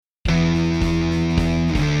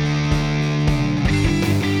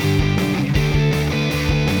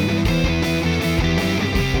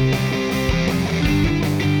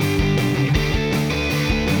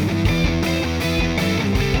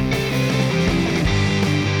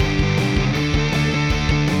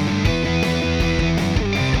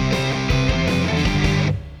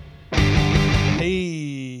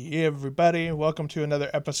everybody. Welcome to another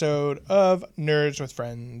episode of Nerds with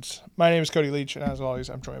Friends. My name is Cody Leach, and as always,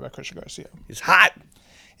 I'm joined by Christian Garcia. It's hot.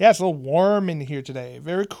 Yeah, it's a little warm in here today.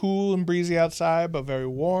 Very cool and breezy outside, but very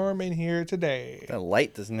warm in here today. The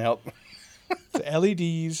light doesn't help. The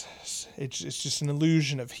LEDs, it's just an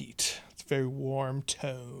illusion of heat. It's a very warm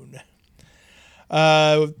tone.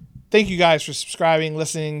 Thank you guys for subscribing,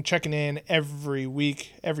 listening, checking in every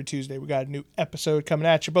week. Every Tuesday, we got a new episode coming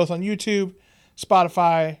at you, both on YouTube,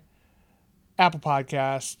 Spotify, Apple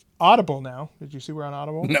Podcasts, Audible now. Did you see we're on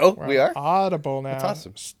Audible? No, we're we are. Audible now. That's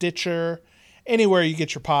awesome. Stitcher. Anywhere you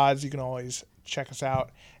get your pods, you can always check us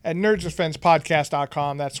out. At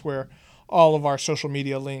nerdswithfriendspodcast.com, that's where all of our social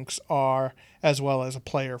media links are, as well as a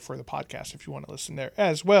player for the podcast if you want to listen there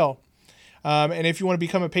as well. And if you want to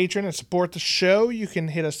become a patron and support the show, you can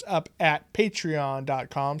hit us up at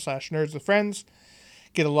patreon.com/nerdswithfriends.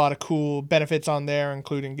 Get a lot of cool benefits on there,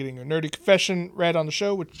 including getting your nerdy confession read on the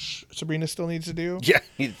show, which Sabrina still needs to do. Yeah,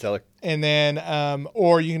 need to tell her. And then,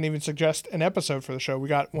 or you can even suggest an episode for the show. We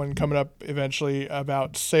got one coming up eventually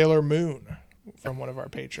about Sailor Moon from one of our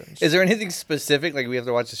patrons. Is there anything specific, like we have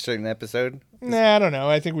to watch a certain episode? Nah, I don't know.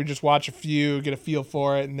 I think we just watch a few, get a feel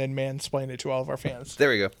for it, and then mansplain it to all of our fans. There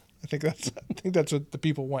we go. I think that's what the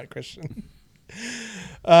people want, Christian.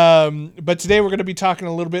 But today we're going to be talking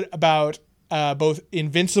a little bit about both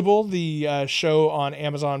Invincible, the show on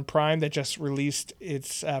Amazon Prime that just released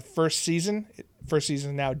its first season. First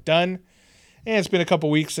season is now done, and it's been a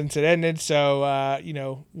couple weeks since it ended. So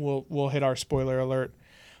we'll hit our spoiler alert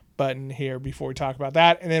button here before we talk about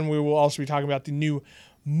that, and then we will also be talking about the new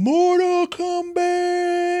Mortal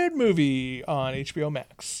Kombat movie on HBO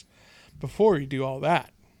Max. Before we do all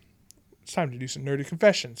that, it's time to do some nerdy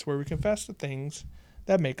confessions, where we confess the things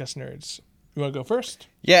that make us nerds. You want to go first?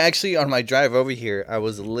 Yeah, actually, on my drive over here, I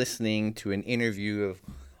was listening to an interview of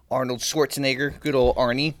Arnold Schwarzenegger, good old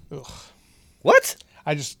Arnie. Ugh. What?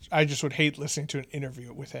 I just would hate listening to an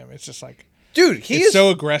interview with him. It's just like, dude, he is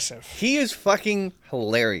so aggressive. He is fucking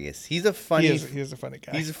hilarious. He's a funny. He is a funny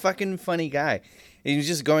guy. He's a fucking funny guy. And he's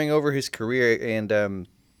just going over his career, and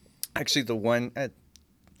actually, the one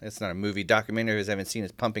it's not a movie, documentary I haven't seen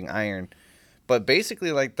is Pumping Iron, but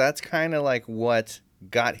basically, like that's kind of like what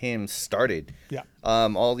got him started. Yeah.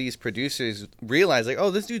 All these producers realized, like, oh,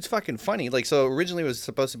 this dude's fucking funny. Like, so originally it was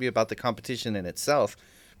supposed to be about the competition in itself,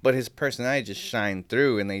 but his personality just shined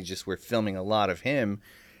through, and they just were filming a lot of him,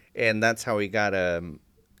 and that's how he got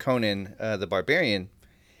Conan the Barbarian.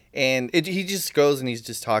 And he just goes and he's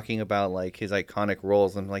just talking about like his iconic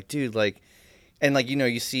roles. I'm like, dude, like, and like,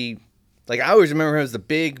 you see, like, I always remember him as the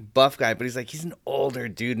big buff guy, but he's an older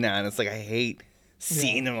dude now, and it's like I hate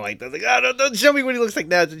seeing him like that. Like, oh, don't show me what he looks like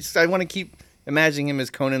now. I want to keep imagining him as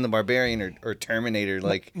Conan the Barbarian or Terminator.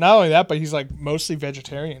 Like, not only that, but he's like mostly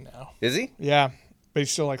vegetarian now. Is he? Yeah, but he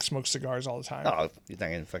still like smokes cigars all the time. Oh, he's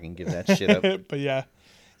not gonna fucking give that shit up. But yeah,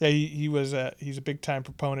 he's a big time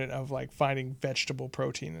proponent of like finding vegetable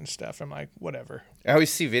protein and stuff. I'm like, whatever. I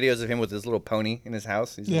always see videos of him with his little pony in his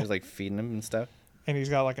house. He's just like feeding him and stuff. And he's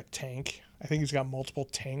got like a tank. I think he's got multiple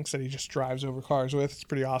tanks that he just drives over cars with. It's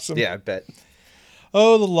pretty awesome. Yeah, I bet.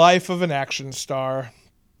 Oh, the life of an action star.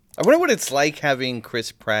 I wonder what it's like having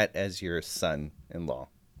Chris Pratt as your son-in-law.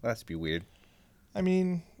 That's be weird. I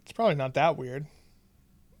mean, it's probably not that weird.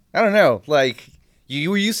 I don't know. Like,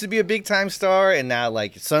 you used to be a big-time star, and now,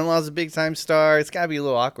 like, your son-in-law's a big-time star. It's got to be a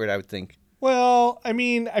little awkward, I would think. Well, I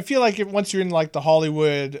mean, I feel like once you're in, like, the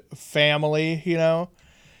Hollywood family, a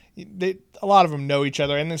lot of them know each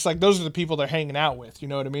other, and it's like those are the people they're hanging out with. You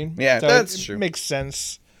know what I mean? Yeah, so that's true. Makes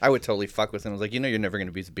sense. I would totally fuck with him. I was like, you're never going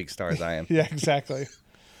to be as big star as I am. Yeah, exactly.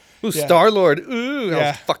 Ooh, yeah. Star-Lord. Ooh, yeah. I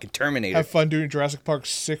was fucking Terminator. Have fun doing Jurassic Park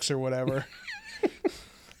 6 or whatever.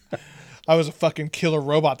 I was a fucking killer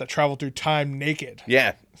robot that traveled through time naked.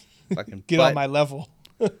 Yeah. Fucking Get on my level.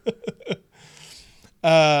 My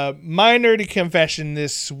nerdy confession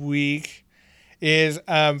this week is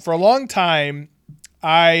for a long time,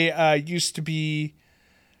 I used to be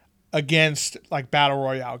against like battle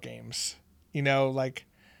royale games. Like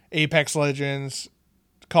Apex Legends,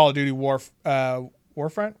 Call of Duty Warfront.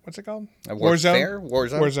 What's it called? Warzone.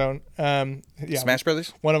 Warzone. Yeah. Smash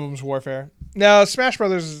Brothers. One of them's Warfare. No, Smash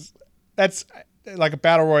Brothers. That's like a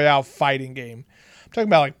battle royale fighting game. I'm talking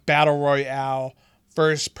about like battle royale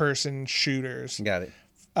first-person shooters. Got it.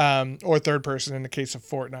 Or third person in the case of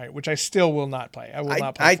Fortnite, which I still will not play. I will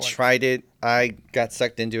not play. I tried it. I got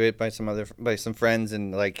sucked into it by some friends,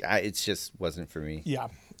 and like it just wasn't for me. Yeah.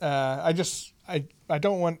 I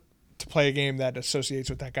don't want to play a game that associates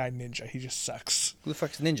with that guy Ninja. He just sucks. Who the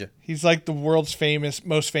fuck's Ninja? He's like the world's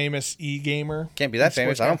most famous e-gamer. Can't be that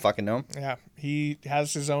famous. I don't fucking know him. Yeah, he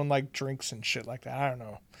has his own like drinks and shit like that. I don't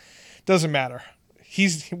know. Doesn't matter.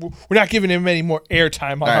 We're not giving him any more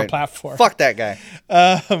airtime on our platform. Fuck that guy.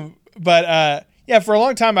 But yeah, for a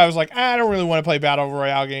long time I was like, I don't really want to play battle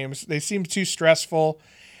royale games. They seem too stressful,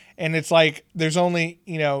 and it's like there's only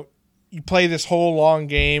you play this whole long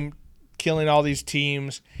game, killing all these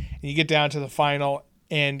teams, and you get down to the final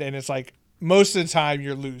end, and it's like most of the time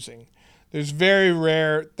you're losing. There's very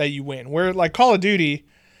rare that you win. Where like Call of Duty,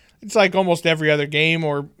 it's like almost every other game,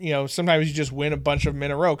 or sometimes you just win a bunch of them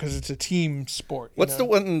in a row because it's a team sport. What's the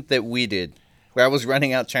one that we did where I was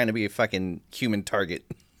running out trying to be a fucking human target?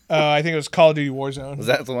 I think it was Call of Duty Warzone. Was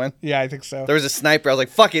that the one? Yeah, I think so. There was a sniper. I was like,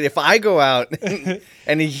 fuck it. If I go out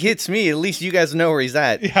and he hits me, at least you guys know where he's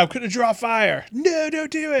at. Yeah, I'm going to draw fire. No,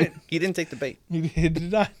 don't do it. He didn't take the bait. He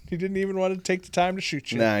did not. He didn't even want to take the time to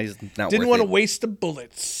shoot you. No, he's not Didn't want to waste the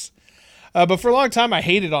bullets. But for a long time, I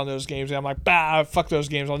hated on those games. And I'm like, fuck those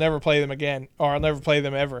games. I'll never play them again. Or I'll never play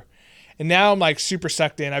them ever. And now I'm like super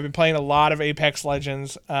sucked in. I've been playing a lot of Apex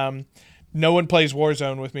Legends. No one plays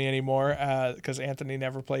Warzone with me anymore because Anthony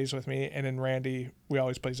never plays with me. And then Randy, we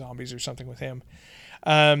always play zombies or something with him.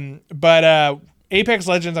 But Apex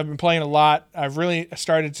Legends, I've been playing a lot. I've really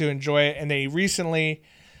started to enjoy it. And they recently,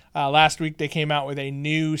 last week, they came out with a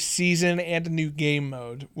new season and a new game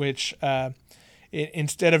mode, which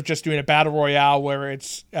instead of just doing a battle royale where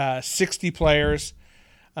it's 60 players,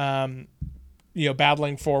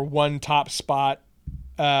 battling for one top spot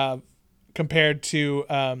compared to...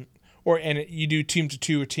 and you do teams of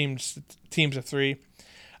 2 or teams of 3.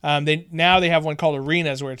 They have one called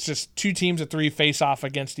Arenas where it's just 2 teams of 3 face off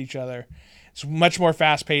against each other. It's much more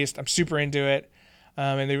fast paced. I'm super into it.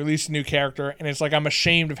 And they released a new character, and it's like I'm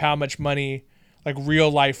ashamed of how much money, like real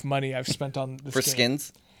life money, I've spent on this for game.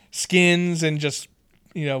 skins And just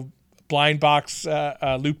blind box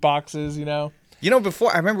loot boxes.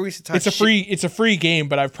 Before I remember we used to talk. It's a free game,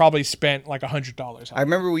 but I've probably spent like $100. I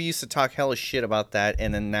remember we used to talk hella shit about that,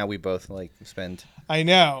 and then now we both like spend. I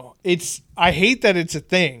know I hate that it's a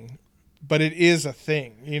thing, but it is a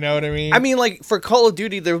thing. You know what I mean? I mean, like for Call of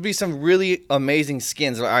Duty, there would be some really amazing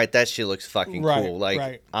skins. All right, that shit looks fucking cool.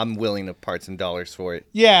 Like I'm willing to part some dollars for it.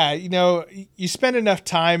 Yeah, you spend enough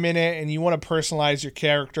time in it, and you want to personalize your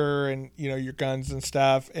character and your guns and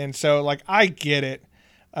stuff, and so like I get it.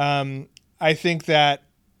 I think that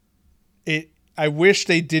I wish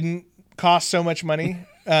they didn't cost so much money.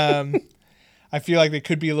 I feel like they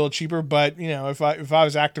could be a little cheaper, but if I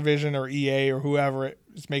was Activision or EA or whoever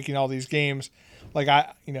is making all these games, like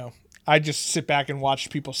I just sit back and watch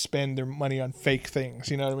people spend their money on fake things.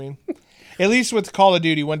 You know what I mean? At least with Call of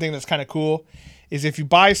Duty, one thing that's kind of cool is if you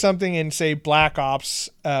buy something in say Black Ops,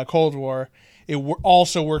 Cold War, it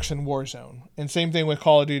also works in Warzone, and same thing with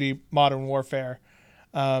Call of Duty Modern Warfare.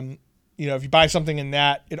 If you buy something in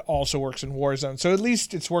that, it also works in Warzone. So at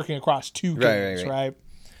least it's working across 2 games, right?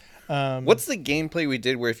 What's the gameplay we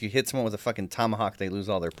did where if you hit someone with a fucking tomahawk, they lose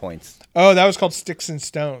all their points? Oh, that was called Sticks and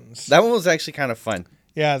Stones. That one was actually kind of fun.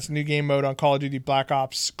 Yeah, it's a new game mode on Call of Duty Black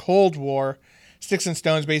Ops Cold War. Sticks and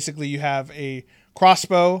Stones, basically you have a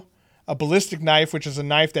crossbow, a ballistic knife, which is a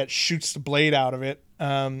knife that shoots the blade out of it,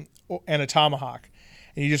 and a tomahawk.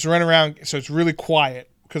 And you just run around, so it's really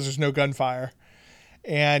quiet because there's no gunfire.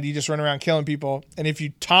 And you just run around killing people. And if you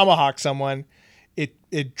tomahawk someone,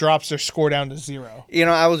 it drops their score down to 0.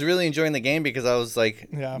 I was really enjoying the game because I was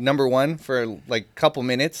like number 1 for like a couple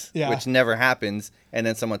minutes, which never happens. And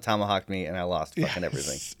then someone tomahawked me and I lost fucking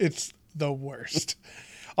everything. It's the worst.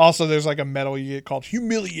 Also, there's like a medal you get called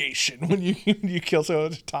humiliation when you kill someone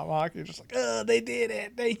with a tomahawk. You're just like, oh, they did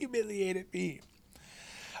it. They humiliated me.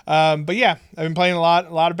 But yeah, I've been playing a lot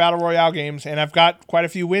of battle royale games, and I've got quite a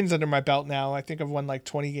few wins under my belt now. I think I've won like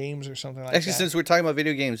 20 games or something like that. Actually, since we're talking about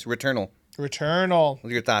video games, Returnal. What are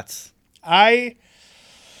your thoughts? I'm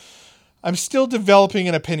still developing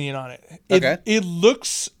an opinion on it. It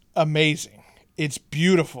looks amazing. It's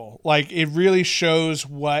beautiful. Like it really shows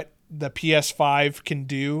what the PS5 can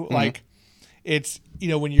do. Mm-hmm. Like it's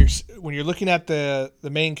when you're looking at the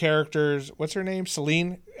main characters, what's her name?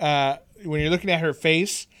 Celine. When you're looking at her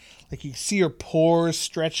face, like you see her pores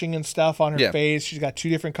stretching and stuff on her face. She's got 2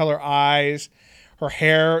 different color eyes. Her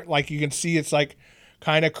hair, like you can see, it's like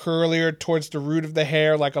kind of curlier towards the root of the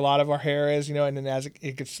hair, like a lot of our hair is, and then as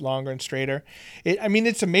it gets longer and straighter.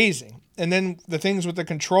 It's amazing. And then the things with the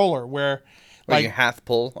controller where like you half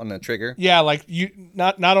pull on the trigger. Yeah, like you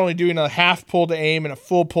not only doing a half pull to aim and a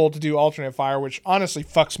full pull to do alternate fire, which honestly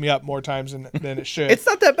fucks me up more times than it should. It's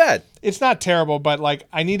not that bad. It's not terrible, but like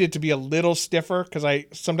I need it to be a little stiffer because I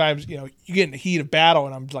sometimes you get in the heat of battle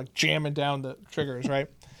and I'm like jamming down the triggers, right?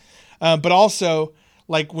 But also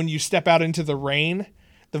like when you step out into the rain,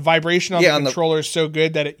 the vibration on Yeah, the controller is so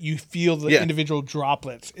good that you feel the Yeah. individual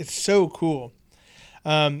droplets. It's so cool.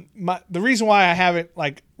 The reason why I haven't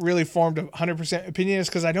like really formed a 100% opinion is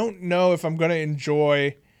because I don't know if I'm going to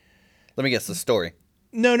enjoy. Let me guess the story.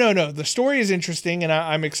 No. The story is interesting, and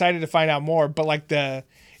I'm excited to find out more. But like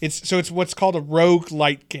it's what's called a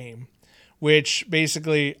roguelite game, which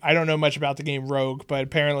basically I don't know much about the game Rogue, but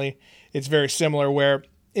apparently it's very similar. Where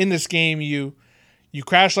in this game you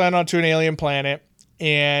crash land onto an alien planet,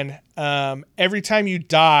 and every time you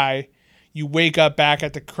die, you wake up back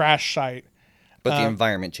at the crash site. But the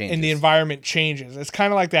environment changes. And the environment changes. It's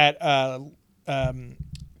kind of like that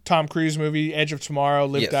Tom Cruise movie, Edge of Tomorrow,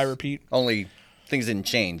 Live, Yes. Die, Repeat. Only things didn't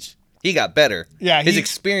change. He got better. Yeah, his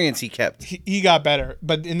experience he kept. He got better.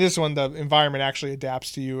 But in this one, the environment actually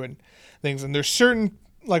adapts to you and things. And there's certain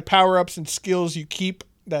like power-ups and skills you keep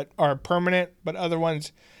that are permanent, but other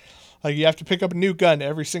ones, like you have to pick up a new gun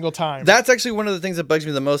every single time. That's actually one of the things that bugs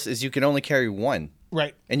me the most is you can only carry one.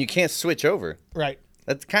 Right. And you can't switch over. Right.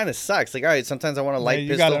 That kind of sucks. Like, all right, sometimes I want a light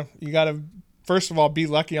pistol. You gotta first of all be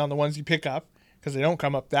lucky on the ones you pick up because they don't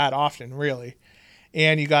come up that often, really.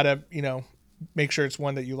 And you gotta make sure it's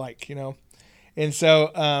one that you like, And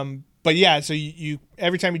so, but yeah, so you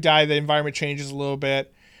every time you die, the environment changes a little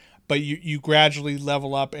bit, but you gradually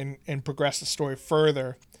level up and progress the story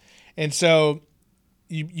further. And so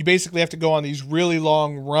you basically have to go on these really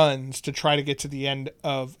long runs to try to get to the end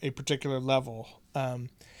of a particular level.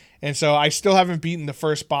 And so I still haven't beaten the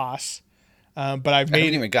first boss, but I haven't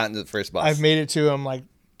even gotten to the first boss. I've made it to him like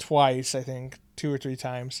twice, I think, 2 or 3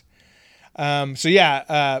 times. So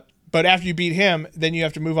yeah, but after you beat him, then you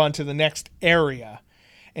have to move on to the next area.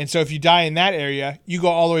 And so if you die in that area, you go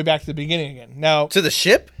all the way back to the beginning again. Now to the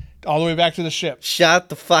ship? All the way back to the ship. Shut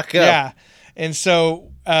the fuck up. Yeah. And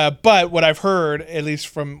so, but what I've heard, at least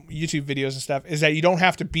from YouTube videos and stuff, is that you don't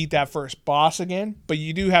have to beat that first boss again, but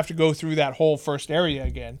you do have to go through that whole first area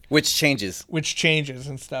again. Which changes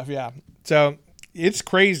And stuff, yeah. So it's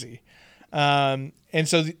crazy. And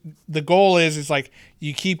so the goal is like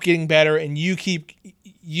you keep getting better, and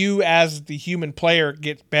you as the human player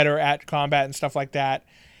get better at combat and stuff like that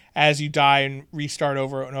as you die and restart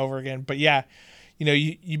over and over again. But yeah,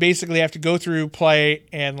 you basically have to go through, play,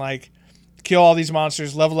 and like kill all these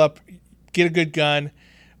monsters, level up, get a good gun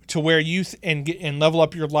to where you and level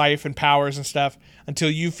up your life and powers and stuff until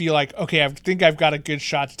you feel like, okay, I think I've got a good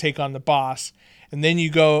shot to take on the boss. And then you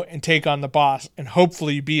go and take on the boss, and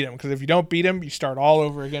hopefully you beat him. Because if you don't beat him, you start all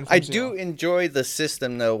over again from zero. do enjoy the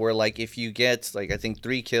system, though, where, like, if you get, like, I think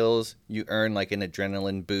 3 kills, you earn, like, an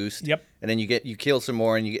adrenaline boost. Yep. And then you kill some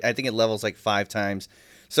more, and I think it levels, like, 5 times.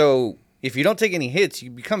 So if you don't take any hits,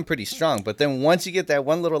 you become pretty strong. But then once you get that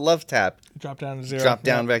one little love tap, Drop down to 0. drop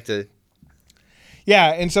down back to...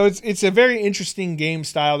 Yeah, and so it's a very interesting game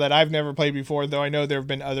style that I've never played before, though I know there have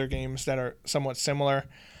been other games that are somewhat similar.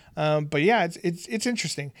 But yeah, it's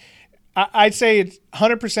interesting. I'd say it's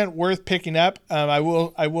 100% worth picking up. I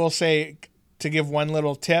will say, to give one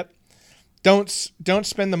little tip, don't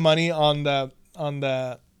spend the money on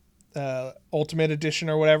the Ultimate Edition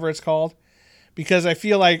or whatever it's called, because I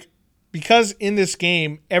feel like because in this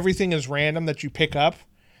game everything is random that you pick up.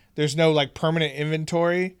 There's no like permanent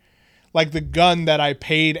inventory. Like the gun that I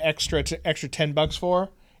paid extra $10 for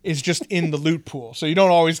is just in the loot pool, so you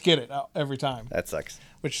don't always get it every time. That sucks.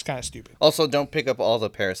 Which is kind of stupid. Also, don't pick up all the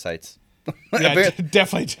parasites. Yeah,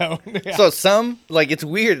 definitely don't. Yeah. So some, like, it's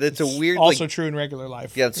weird. It's a weird. Also like, true in regular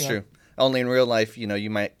life. yeah, it's true. Only in real life, you're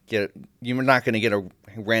not going to get a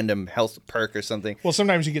random health perk or something. Well,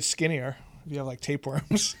 sometimes you get skinnier if you have like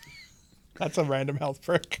tapeworms. That's a random health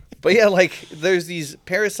perk. But yeah, like there's these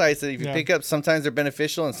parasites that if you pick up, sometimes they're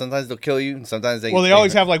beneficial and sometimes they'll kill you and sometimes they. Well, they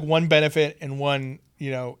always have like one benefit and one,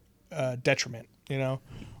 detriment.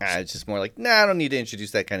 It's just more like, I don't need to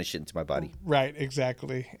introduce that kind of shit into my body. Right.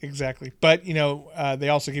 Exactly. But they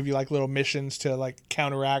also give you like little missions to like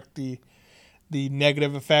counteract the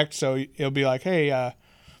negative effect. So it'll be like, hey,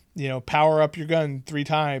 power up your gun 3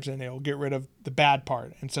 times and it'll get rid of the bad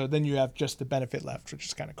part. And so then you have just the benefit left, which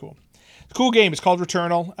is kind of cool. It's a cool game. It's called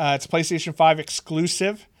Returnal. It's a PlayStation 5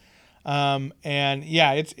 exclusive. And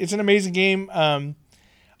yeah, it's an amazing game.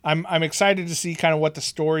 I'm excited to see kind of what the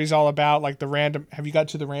story's all about. Like have you got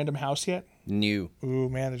to the random house yet? New. Ooh,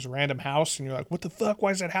 man, there's a random house and you're like, what the fuck? Why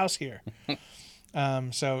is that house here?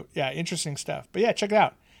 So yeah, interesting stuff. But yeah, check it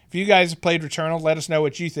out. If you guys have played Returnal, let us know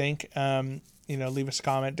what you think. Leave us a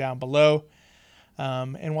comment down below.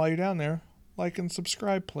 And while you're down there, like and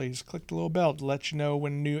subscribe, please. Click the little bell to let you know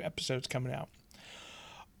when new episodes coming out.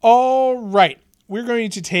 All right. We're going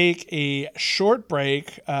to take a short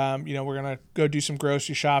break. We're going to go do some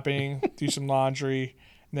grocery shopping, do some laundry,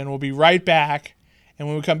 and then we'll be right back. And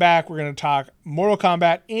when we come back, we're going to talk Mortal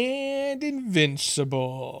Kombat and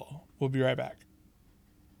Invincible. We'll be right back.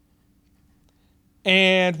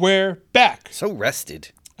 And we're back. So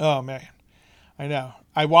rested. Oh, man. I know.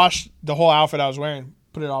 I washed the whole outfit I was wearing,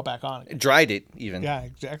 put it all back on. Dried it, even. Yeah,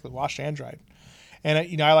 exactly. Washed and dried.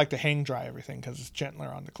 And, I like to hang dry everything because it's gentler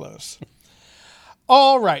on the clothes.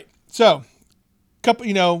 All right. So,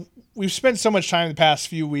 we've spent so much time the past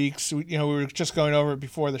few weeks. We were just going over it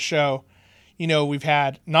before the show. We've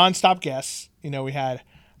had nonstop guests. We had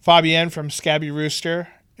Fabienne from Scabby Rooster,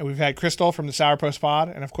 and we've had Crystal from the Sourpuss Pod,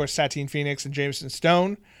 and of course Satine Phoenix and Jameson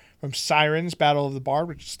Stone from Sirens Battle of the Bard,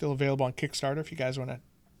 which is still available on Kickstarter if you guys want to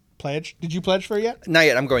pledge. Did you pledge for it yet? Not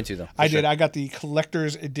yet. I'm going to, though. I did. I got the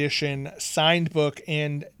collector's edition signed book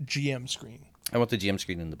and GM screen. I want the GM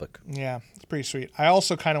screen in the book. Yeah, it's pretty sweet. I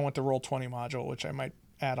also kind of want the Roll20 module, which I might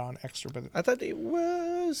add on extra. But I thought it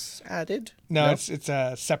was added. No, it's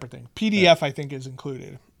a separate thing. PDF, I think, is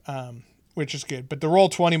included, which is good. But the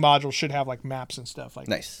Roll20 module should have like maps and stuff like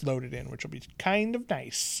nice loaded in, which will be kind of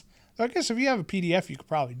nice. So I guess if you have a PDF, you could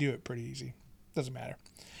probably do it pretty easy. Doesn't matter.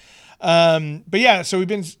 But yeah, so we've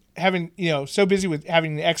been having, so busy with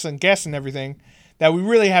having excellent guests and everything that we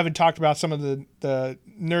really haven't talked about some of the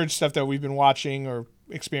nerd stuff that we've been watching or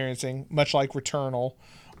experiencing, much like Returnal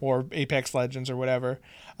or Apex Legends or whatever.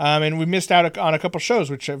 And we missed out on a couple shows,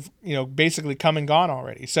 which have, basically come and gone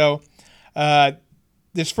already. So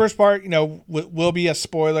this first part, will be a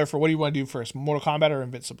spoiler for what do you want to do first, Mortal Kombat or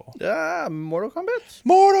Invincible? Mortal Kombat?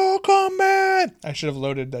 Mortal Kombat! I should have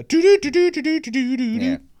loaded the do-do-do-do-do-do-do-do.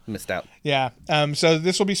 Yeah, missed out. Yeah. So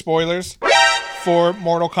this will be spoilers for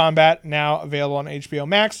Mortal Kombat, now available on HBO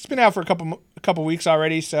Max. It's been out for a couple weeks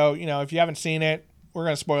already, so if you haven't seen it, we're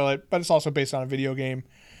gonna spoil it. But it's also based on a video game,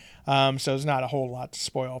 so there's not a whole lot to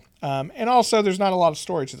spoil. And also, there's not a lot of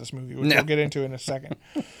story to this movie, which we'll get into in a second.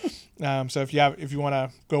 So if you want to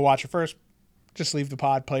go watch it first, just leave the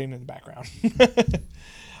pod playing in the background.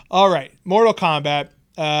 All right, Mortal Kombat.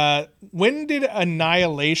 When did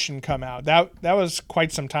Annihilation come out? That was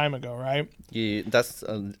quite some time ago, right? Yeah,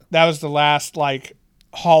 that was the last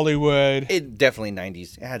Hollywood. It definitely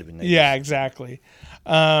 90s. It had to be 90s. Yeah, exactly.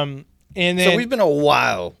 And then so we've been a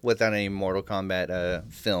while without any Mortal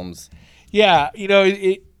Kombat films. Yeah, it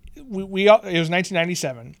was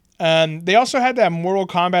 1997. They also had that Mortal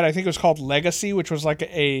Kombat. I think it was called Legacy, which was like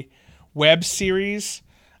a web series.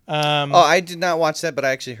 I did not watch that, but I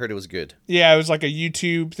actually heard it was good. Yeah, it was like a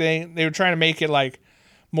YouTube thing. They were trying to make it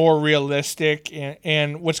more realistic.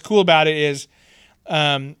 And what's cool about it is,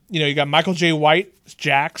 you got Michael J. White as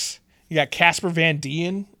Jax. You got Casper Van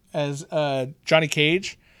Dien as Johnny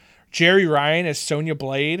Cage. Jerry Ryan as Sonya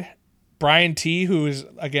Blade. Brian T., who is,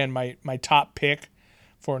 again, my top pick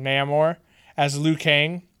for Namor, as Liu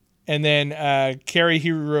Kang. And then Cary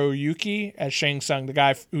Hiroyuki as Shang Tsung, the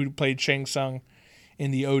guy who played Shang Tsung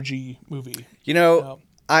in the OG movie.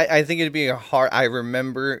 I think it'd be I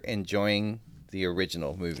remember enjoying the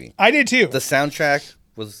original movie. I did too. The soundtrack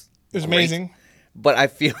was amazing. But I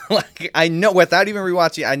feel like I know, without even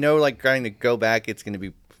rewatching, I know trying to go back, it's going to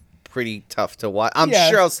be pretty tough to watch. I'm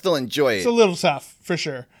sure I'll still enjoy it. It's a little tough, for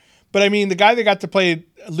sure. But I mean, the guy that got to play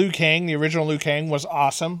Liu Kang, the original Liu Kang, was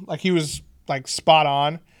awesome. He was spot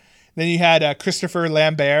on. Then you had Christopher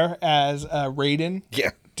Lambert as Raiden.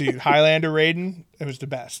 Yeah. Dude, Highlander Raiden. It was the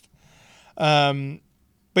best. But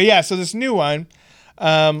yeah, so this new one,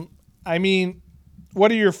 I mean, what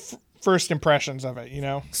are your first impressions of it,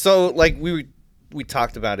 So, we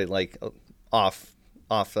talked about it, off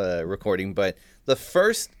recording, but the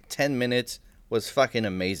first 10 minutes was fucking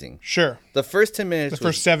amazing. Sure. The first 10 minutes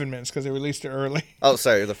first 7 minutes, because they released it early. Oh,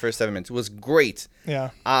 sorry. The first 7 minutes was great.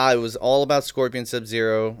 Yeah. It was all about Scorpion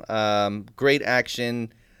Sub-Zero. Great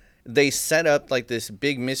action. They set up this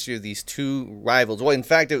big mystery of these two rivals. Well, in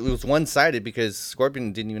fact, it was one-sided because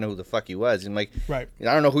Scorpion didn't even know who the fuck he was. And right. I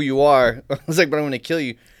don't know who you are. I was but I'm going to kill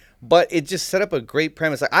you. But it just set up a great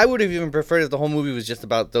premise. I would have even preferred if the whole movie was just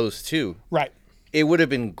about those two. Right. It would have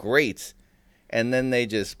been great. And then they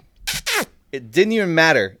just... It didn't even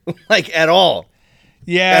matter, at all.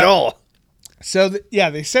 Yeah. At all. So,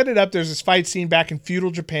 they set it up. There's this fight scene back in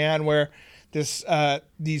feudal Japan where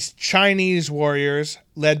these Chinese warriors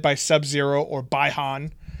led by Sub-Zero or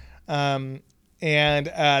Baihan, and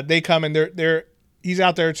they come and he's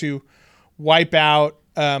out there to wipe out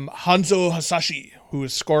Hanzo Hasashi, who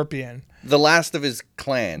is Scorpion. The last of his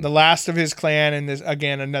clan. And this,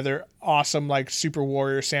 again, another awesome, super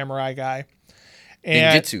warrior samurai guy.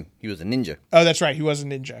 And, ninjutsu. He was a ninja. Oh, that's right. He was a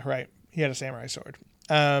ninja. Right. He had a samurai sword.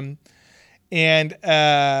 So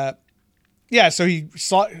he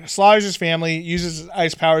slaughters his family, uses his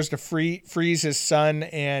ice powers to freeze his son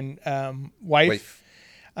and wife.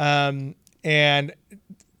 and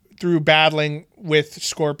through battling with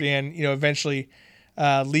Scorpion, eventually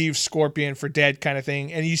leaves Scorpion for dead, kind of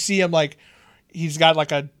thing. And you see him like he's got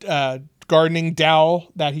like a gardening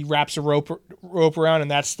dowel that he wraps a rope around, and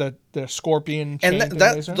that's the Scorpion chain. And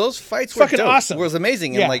those fights were fucking dope. awesome. It was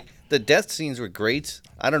amazing. Yeah. And like the death scenes were great.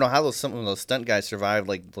 I don't know how some of those stunt guys survived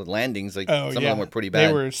like the landings. Like some of them were pretty bad.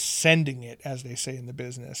 They were sending it, as they say in the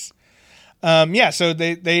business. So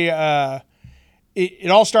it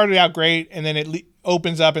all started out great, and then it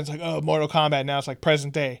opens up and it's like, oh, Mortal Kombat. Now it's like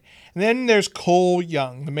present day. And then there's Cole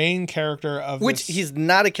Young, the main character of he's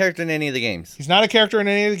not a character in any of the games. He's not a character in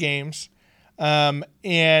any of the games. And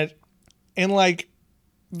like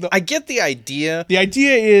I get the idea. The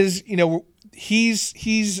idea is,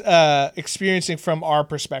 he's experiencing from our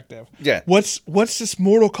perspective. Yeah. What's this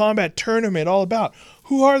Mortal Kombat tournament all about?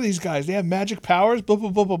 Who are these guys? They have magic powers, blah,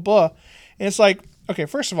 blah, blah, blah, blah. And it's like, okay,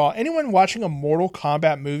 first of all, anyone watching a Mortal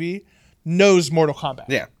Kombat movie knows Mortal Kombat.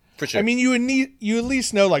 Yeah, for sure. I mean, you at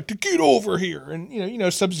least know like to get over here,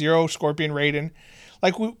 and Sub-Zero, Scorpion, Raiden,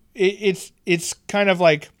 like it's kind of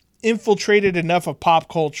like infiltrated enough of pop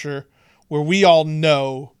culture where we all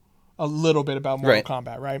know a little bit about Mortal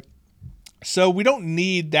Kombat, right? So we don't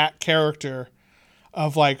need that character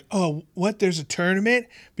of like, oh, what? There's a tournament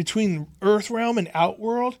between Earthrealm and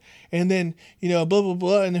Outworld, and then blah blah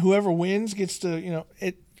blah, and whoever wins gets to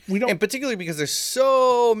it. We don't, and particularly because there's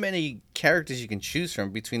so many characters you can choose from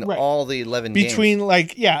between all the 11 games. Between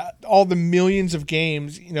all the millions of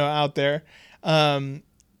games out there,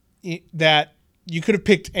 that you could have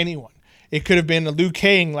picked anyone. It could have been a Liu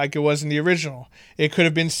Kang like it was in the original. It could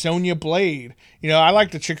have been Sonya Blade. I like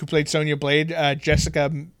the chick who played Sonya Blade, Jessica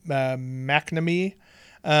McNamee.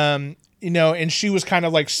 And she was kind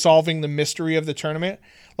of like solving the mystery of the tournament.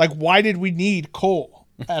 Like, why did we need Cole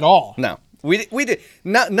at all? No. We did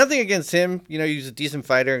nothing against him. He was a decent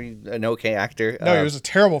fighter, an okay actor. No, he was a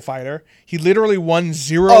terrible fighter. He literally won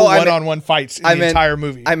zero one-on-one fights in the entire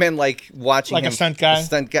movie. I meant like watching like him, a stunt guy.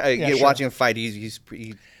 Sure. Watching him fight. He's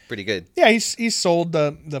pretty good. Yeah, he sold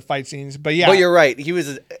the fight scenes, but yeah. But you're right. He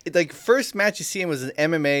was like first match you see him was an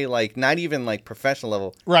MMA, like not even like professional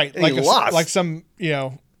level. Right, and like he lost. Like some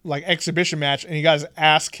like exhibition match, and he got his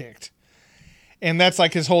ass kicked. And that's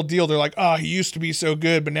like his whole deal. They're like, oh, he used to be so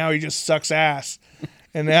good, but now he just sucks ass.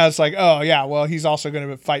 And now it's like, oh, yeah, well, he's also going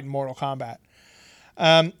to fight in Mortal Kombat.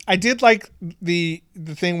 I did like the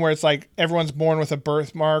thing where it's like everyone's born with a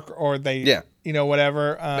birthmark or they,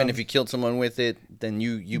 whatever. And if you killed someone with it, then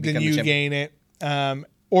you become the champion. Gain it.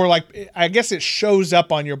 Or like, I guess it shows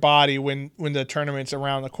up on your body when the tournament's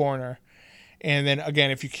around the corner. And then, again,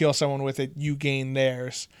 if you kill someone with it, you gain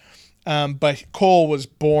theirs. But Cole was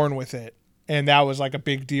born with it. And that was like a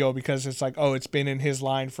big deal because it's like, oh, it's been in his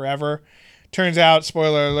line forever. Turns out,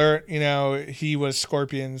 spoiler alert, he was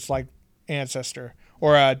Scorpion's like ancestor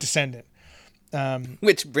or a descendant.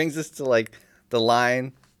 Which brings us to like the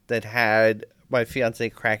line that had my fiance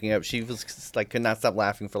cracking up. She was like, could not stop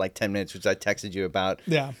laughing for like 10 minutes, which I texted you about.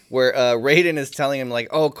 Yeah. Where Raiden is telling him like,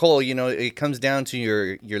 oh, Cole, it comes down to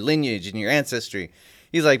your lineage and your ancestry.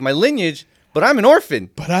 He's like, my lineage, but I'm an orphan.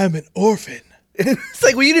 It's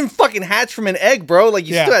like, well, you didn't fucking hatch from an egg, bro. Like,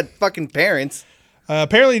 you still had fucking parents.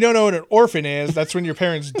 Apparently, you don't know what an orphan is. That's when your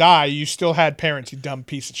parents die. You still had parents, you dumb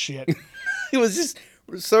piece of shit. It was just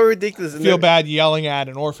so ridiculous. Feel bad yelling at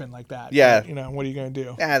an orphan like that. Yeah. But, what are you going to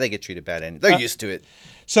do? They get treated bad anyway. They're used to it.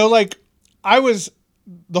 So, like,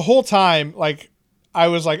 the whole time, like, I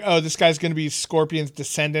was like, oh, this guy's going to be Scorpion's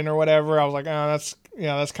descendant or whatever. I was like, oh,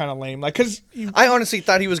 that's kind of lame. Like, because I honestly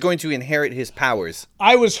thought he was going to inherit his powers.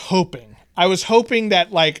 I was hoping that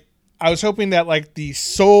the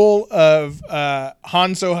soul of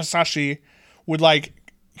Hanzo Hasashi would like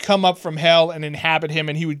come up from hell and inhabit him,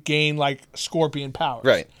 and he would gain like Scorpion powers.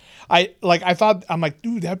 Right. I'm like,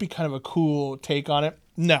 dude, that'd be kind of a cool take on it.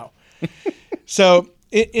 No. So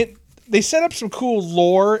they set up some cool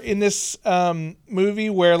lore in this movie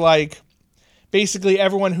where like basically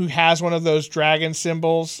everyone who has one of those dragon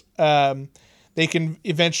symbols, they can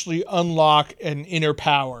eventually unlock an inner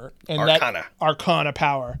power and Arcana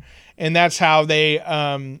power, and that's how they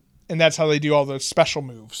do all those special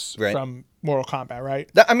moves from Mortal Kombat, right?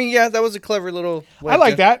 That was a clever little. I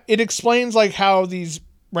like that. It explains like how these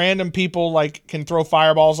random people like can throw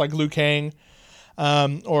fireballs like Liu Kang,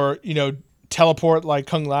 or teleport like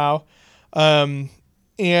Kung Lao, and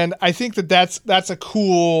I think that's a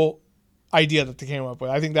cool idea that they came up with.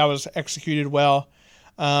 I think that was executed well.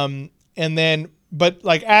 And then, but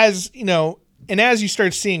like, as you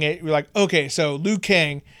start seeing it, you're like, okay, so Liu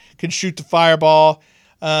Kang can shoot the fireball.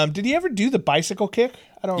 Did he ever do the bicycle kick?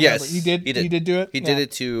 I don't Yes, remember. He did. He did do it. He did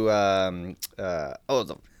it to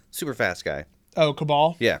the super fast guy. Oh,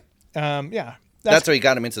 Cabal. Yeah, Yeah. that's where he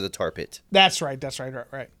got him into the tar pit. That's right.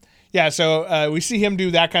 Right. Yeah. So we see him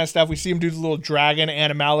do that kind of stuff. We see him do the little dragon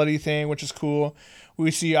animality thing, which is cool.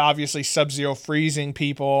 We see obviously Sub-Zero freezing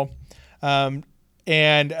people, and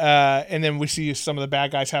then we see some of the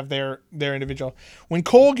bad guys have their individual. When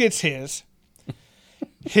Cole gets his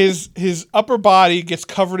upper body gets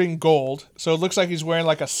covered in gold, so it looks like he's wearing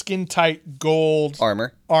like a skin tight gold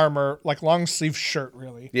armor, like long sleeve shirt,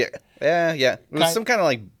 really. Yeah. It was some kind of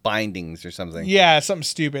like bindings or something. Yeah, something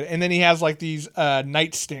stupid. And then he has like these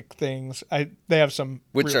nightstick things. They have some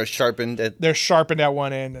which are sharpened. They're sharpened at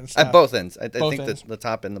one end and stuff. At both ends. I Both think ends. the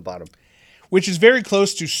top and the bottom. Which is very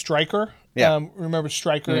close to Stryker. Yeah. Remember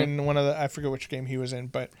Stryker in one of the, I forget which game he was in,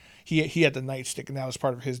 but he had the nightstick and that was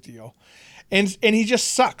part of his deal. And he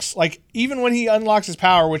just sucks. Like, even when he unlocks his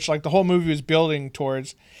power, which like the whole movie was building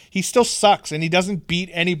towards, he still sucks and he doesn't beat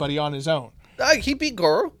anybody on his own. He beat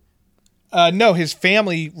Goro. No, his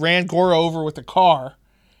family ran Goro over with the car.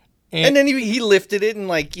 And then he lifted it and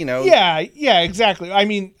like, Yeah, exactly. I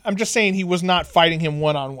mean, I'm just saying he was not fighting him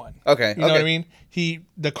one-on-one. Okay. You know what I mean?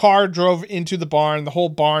 The car drove into the barn, the whole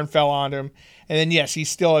barn fell on him, and then yes, he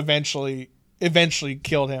still eventually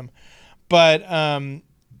killed him. But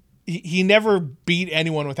he never beat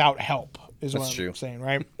anyone without help, is what I'm saying,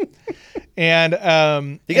 right? And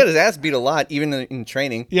he got his ass beat a lot, even in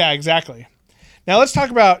training. Yeah, exactly. Now let's talk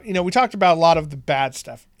about, we talked about a lot of the bad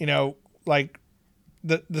stuff. Like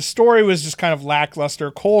the story was just kind of lackluster.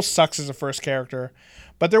 Cole sucks as a first character,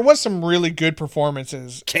 but there was some really good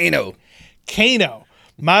performances. Kano,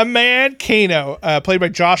 my man Kano, played by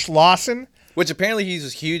Josh Lawson. Which apparently he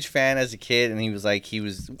was a huge fan as a kid, and he was like, you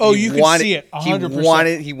can see it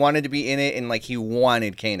 100%. He wanted to be in it, and like he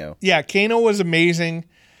wanted Kano. Yeah, Kano was amazing.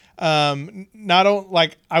 I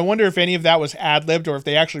wonder if any of that was ad-libbed or if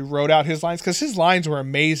they actually wrote out his lines, because his lines were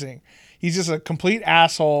amazing. He's just a complete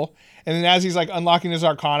asshole. And then as he's like unlocking his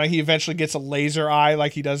arcana, he eventually gets a laser eye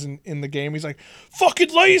like he does in the game. He's like,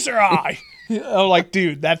 fucking laser eye. I'm like,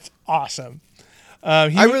 dude, that's awesome.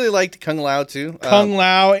 I really liked Kung Lao too. Kung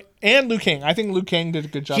Lao and Liu Kang. I think Liu Kang did a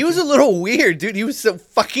good job. He was a little weird, dude. He was so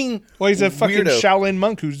fucking he's a fucking weirdo. Shaolin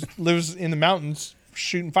monk who lives in the mountains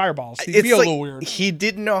shooting fireballs. He'd be a little weird. He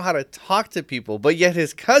didn't know how to talk to people, but yet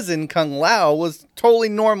his cousin Kung Lao was totally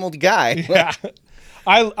normal guy. Yeah.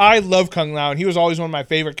 I love Kung Lao, and he was always one of my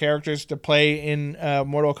favorite characters to play in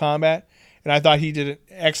Mortal Kombat, and I thought he did an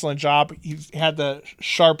excellent job. He had the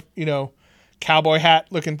sharp, cowboy hat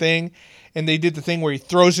looking thing, and they did the thing where he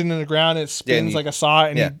throws it in the ground and it spins like a saw,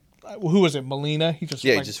 and who was it, Melina? He just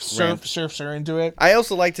surfs her into it. I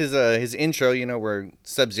also liked his intro, where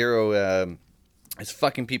Sub-Zero is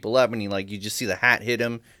fucking people up, and you just see the hat hit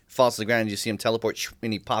him, falls to the ground, and you see him teleport,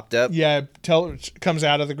 and he popped up. Yeah, comes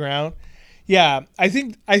out of the ground. Yeah, I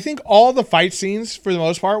think all the fight scenes for the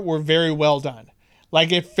most part were very well done.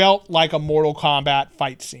 Like, it felt like a Mortal Kombat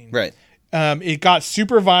fight scene. Right. It got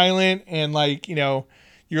super violent and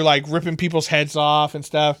you're like ripping people's heads off and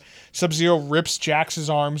stuff. Sub-Zero rips Jax's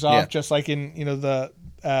arms off just like in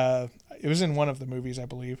it was in one of the movies, I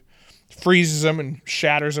believe. Freezes him and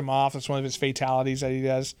shatters him off. That's one of his fatalities that he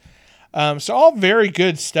does. So all very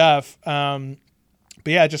good stuff. But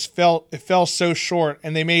yeah, it fell so short,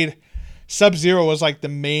 and they made Sub-Zero was like the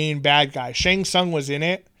main bad guy. Shang Tsung was in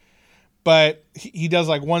it, but he does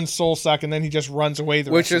like one soul suck and then he just runs away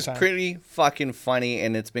the rest of the time. Which is pretty fucking funny,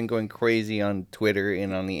 and it's been going crazy on Twitter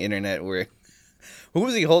and on the internet where who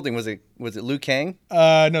was he holding? Was it Liu Kang?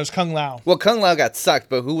 No, it's Kung Lao. Well, Kung Lao got sucked,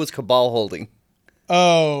 but who was Cabal holding?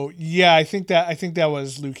 Oh, yeah, I think that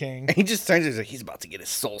was Liu Kang. And he just turns and he's like, he's about to get his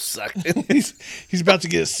soul sucked. he's about to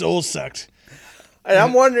get his soul sucked. And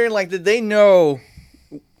I'm wondering, did they know?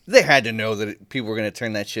 They had to know that people were going to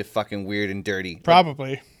turn that shit fucking weird and dirty.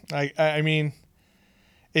 Probably. I mean,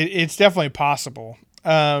 it's definitely possible.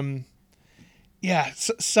 Some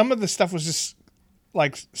of the stuff was just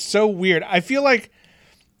so weird. I feel like,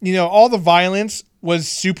 all the violence was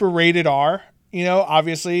super rated R.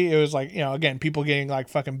 Obviously it was again, people getting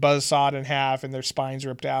fucking buzzsawed in half and their spines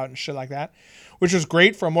ripped out and shit like that, which was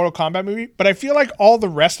great for a Mortal Kombat movie. But I feel like all the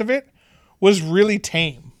rest of it was really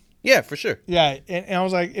tame. Yeah, for sure. Yeah, and I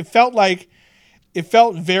was like, it felt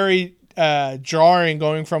very jarring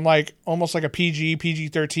going from almost like a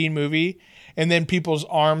PG-13 movie, and then people's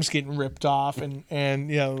arms getting ripped off and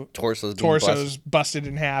torsos busted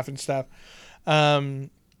in half and stuff.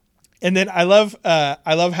 And then I love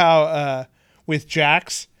how with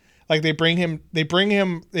Jax, they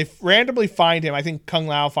randomly find him. I think Kung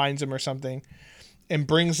Lao finds him or something. and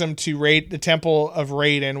brings them to the Temple of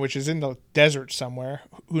Raiden, which is in the desert somewhere.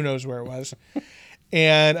 Who knows where it was?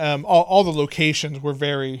 And all the locations were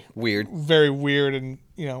very weird, and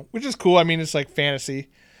which is cool. I mean, it's like fantasy.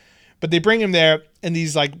 But they bring him there, and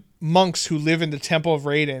these like monks who live in the Temple of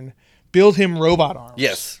Raiden build him robot arms.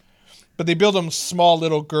 Yes. But they build them small,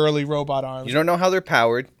 little, girly robot arms. You don't know how they're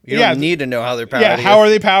powered. You don't need to know how they're powered. Yeah, how are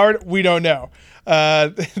they powered? We don't know.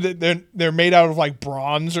 They're made out of like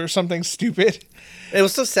bronze or something stupid. It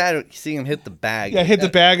was so sad seeing him hit the bag. Yeah, hit the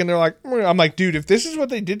bag, and they're like, I'm like, dude, if this is what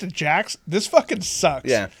they did to Jax, this fucking sucks.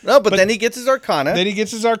 Yeah. No, but then he gets his Arcana. Then he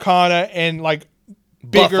gets his Arcana, and like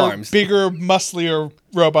bigger, musclier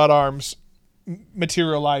robot arms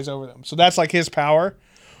materialize over them. So that's like his power.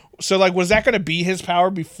 So like, was that going to be his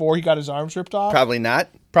power before he got his arms ripped off? Probably not.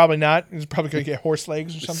 Probably not. He's probably going to get horse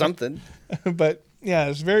legs or something. But yeah,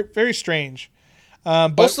 it's very, very strange.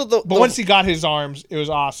 But once he got his arms, it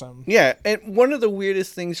was awesome. Yeah, and one of the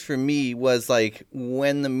weirdest things for me was like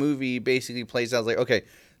when the movie basically plays out. I was like, okay,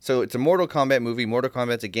 so it's a Mortal Kombat movie. Mortal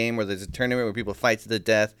Kombat's a game where there's a tournament where people fight to the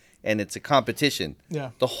death, and it's a competition.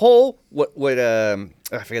 Yeah. The whole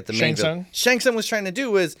I forget the Shang name. Tsung? Shang Tsung was trying to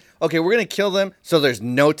do was, okay, we're gonna kill them, so there's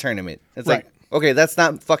no tournament. It's like, okay, that's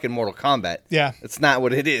not fucking Mortal Kombat. Yeah, it's not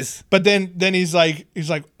what it is. But then he's like,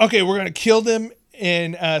 okay, we're gonna kill them,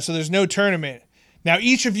 and so there's no tournament. Now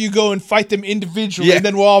each of you go and fight them individually, and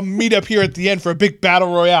then we'll all meet up here at the end for a big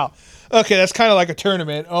battle royale. Okay, that's kind of like a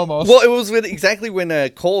tournament, almost. Well, it was exactly when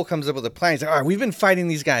Cole comes up with a plan. He's like, all right, we've been fighting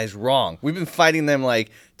these guys wrong. We've been fighting them,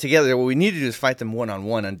 like, together. What we need to do is fight them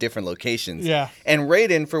one-on-one on different locations. Yeah. And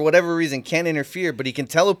Raiden, for whatever reason, can't interfere, but he can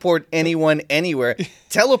teleport anyone, anywhere.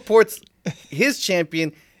 Teleports his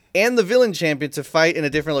champion and the villain champion to fight in a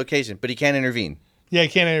different location, but he can't intervene. Yeah, he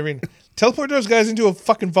can't intervene. Teleport those guys into a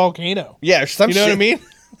fucking volcano. Yeah, you know what I mean?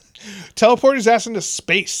 Teleport his ass into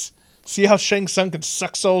space. See how Shang Tsung can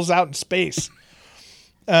suck souls out in space.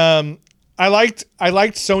 I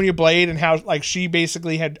liked Sonya Blade and how like she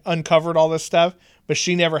basically had uncovered all this stuff, but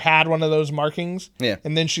she never had one of those markings. Yeah.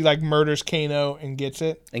 And then she like murders Kano and gets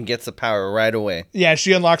it. And gets the power right away. Yeah,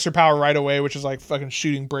 she unlocks her power right away, which is like fucking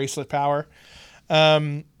shooting bracelet power.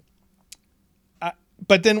 But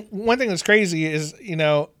then one thing that's crazy is,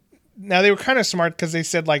 now they were kind of smart because they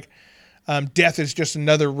said like death is just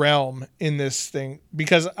another realm in this thing.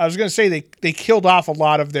 Because I was going to say they killed off a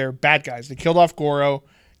lot of their bad guys. They killed off Goro,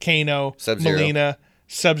 Kano, Sub-Zero. Mileena,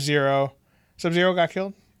 Sub-Zero. Sub-Zero got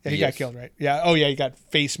killed? Yeah, he got killed, right? Yeah. Oh, yeah, he got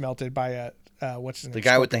face melted by what's his name? The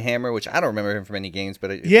guy with the hammer, which I don't remember him from any games, but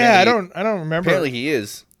I don't remember. Apparently he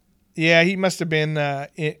is. Yeah, he must have been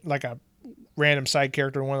like a random side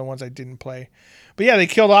character, one of the ones I didn't play. But yeah, they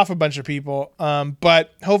killed off a bunch of people.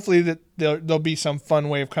 But hopefully there'll be some fun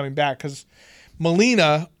way of coming back because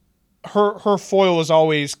Mileena, her foil is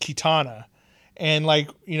always Kitana, and like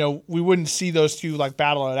we wouldn't see those two like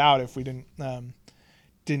battle it out if we didn't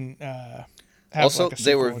have. Also, like,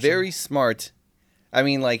 they were very smart. I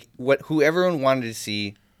mean, like who everyone wanted to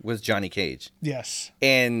see was Johnny Cage. Yes.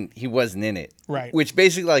 And he wasn't in it. Right. Which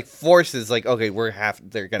basically like forces like, okay,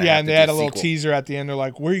 they're gonna have and they had a little teaser at the end. They're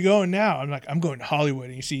like, where are you going now? I'm like, I'm going to Hollywood.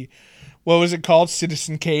 And you see, what was it called?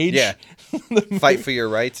 Citizen Cage? Yeah. Fight for your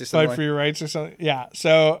rights or something. Fight for your rights or something. Yeah.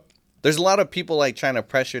 So there's a lot of people like trying to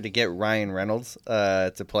pressure to get Ryan Reynolds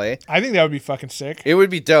to play. I think that would be fucking sick. It would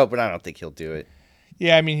be dope, but I don't think he'll do it.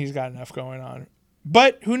 Yeah, I mean, he's got enough going on.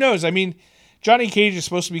 But who knows? I mean, Johnny Cage is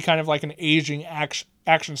supposed to be kind of like an aging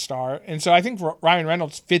action star. And so I think Ryan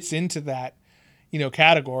Reynolds fits into that,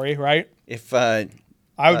 category, right? If I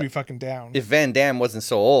would be fucking down. If Van Damme wasn't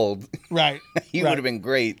so old, right, he would have been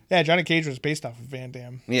great. Yeah, Johnny Cage was based off of Van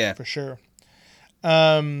Damme. Yeah, for sure.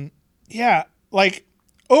 Yeah, like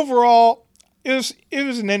overall, it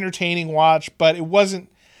was an entertaining watch, but it wasn't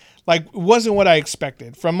what I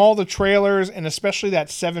expected from all the trailers, and especially that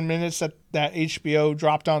 7 minutes that HBO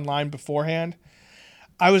dropped online beforehand.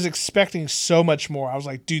 I was expecting so much more. I was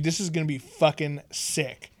like, dude, this is going to be fucking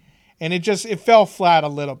sick. And it fell flat a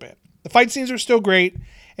little bit. The fight scenes are still great,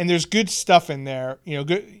 and there's good stuff in there.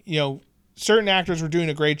 Certain actors were doing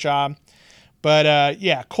a great job. But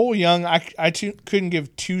Cole Young, I couldn't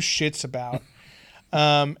give two shits about.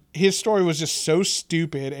 His story was just so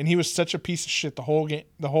stupid, and he was such a piece of shit the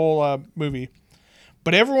whole movie.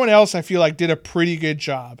 But everyone else, I feel like, did a pretty good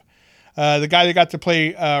job. The guy that got to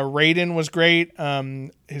play Raiden was great.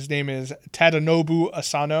 His name is Tadanobu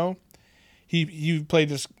Asano. He played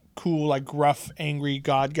this cool, like, gruff, angry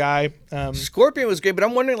god guy. Scorpion was great, but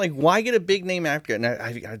I'm wondering, like, why get a big name after it?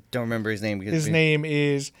 I don't remember his name. His name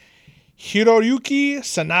is Hiroyuki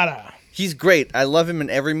Sanada. He's great. I love him in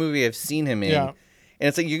every movie I've seen him in. Yeah. And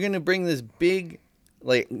it's like, you're going to bring this big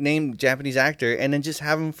like name Japanese actor, and then just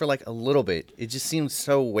have him for like a little bit. It just seems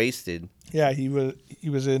so wasted. Yeah, he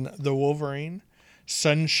was in The Wolverine,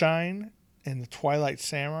 Sunshine, and The Twilight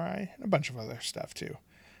Samurai, and a bunch of other stuff too.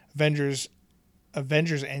 Avengers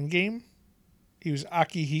Endgame. He was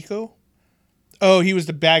Akihiko. Oh, he was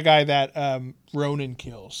the bad guy that Ronin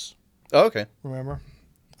kills. Oh, okay. Remember?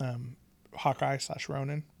 Hawkeye /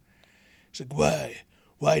 Ronin. He's like,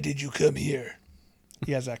 why did you come here?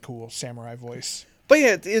 He has that cool samurai voice. But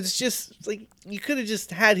yeah, it's just like you could have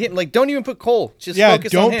just had him. Like, don't even put Cole. Just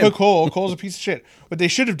focus on him. Don't put Cole. Cole's a piece of shit. What they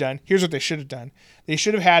should have done. Here's what they should have done. They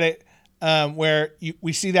should have had it where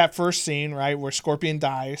we see that first scene, right, where Scorpion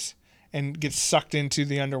dies and gets sucked into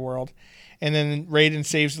the underworld, and then Raiden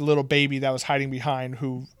saves the little baby that was hiding behind,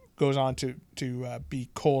 who goes on to be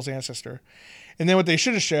Cole's ancestor. And then what they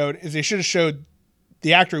should have showed is they should have showed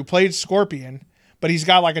the actor who played Scorpion, but he's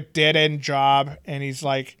got like a dead end job, and he's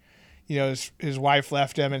like, you know, his wife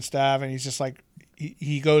left him and stuff, and he's just like,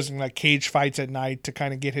 he goes and like cage fights at night to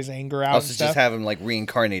kind of get his anger out. Also, just have him like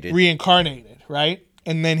reincarnated, right?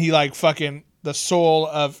 And then he like fucking the soul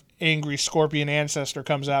of angry Scorpion ancestor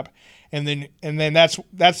comes up, and then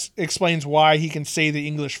that's explains why he can say the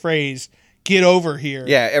English phrase "get over here."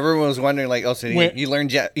 Yeah, everyone was wondering like, oh, so he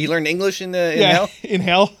learned English in hell? In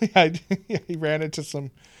hell, yeah, he ran into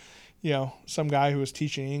some guy who was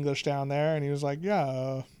teaching English down there, and he was like,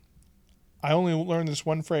 yeah. I only learned this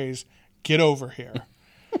one phrase, get over here.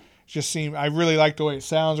 I really like the way it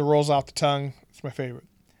sounds. It rolls off the tongue. It's my favorite.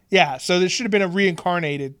 Yeah, so there should have been a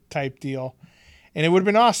reincarnated type deal, and it would have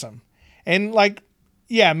been awesome. And like,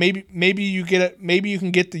 yeah, maybe you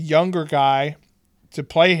can get the younger guy to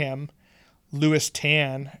play him, Louis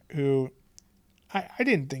Tan, who I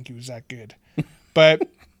didn't think he was that good. But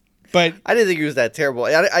I didn't think he was that terrible.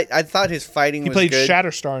 I thought his fighting was good. He played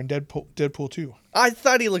Shatterstar in Deadpool 2. I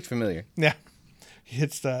thought he looked familiar. Yeah, he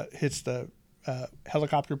hits the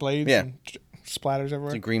helicopter blades and splatters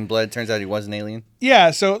everywhere. The green blood. Turns out he was an alien.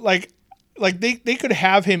 Yeah, so like they could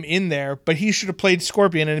have him in there, but he should have played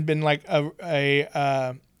Scorpion and been like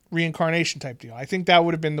a reincarnation type deal. I think that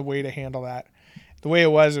would have been the way to handle that. The way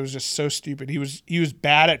it was just so stupid. He was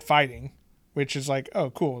bad at fighting, which is like, oh,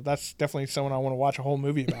 cool. That's definitely someone I want to watch a whole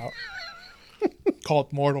movie about. Call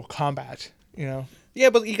it Mortal Kombat, you know? Yeah,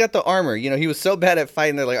 but he got the armor. You know, he was so bad at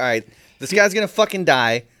fighting. They're like, all right, this guy's going to fucking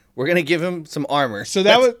die. We're going to give him some armor. So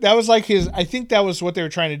that was like I think that was what they were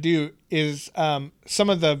trying to do is some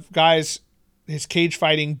of the guys, his cage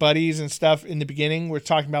fighting buddies and stuff in the beginning were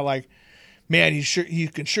talking about like, man, he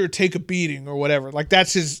can sure take a beating or whatever. Like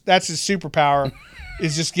that's his superpower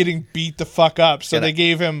is just getting beat the fuck up. So they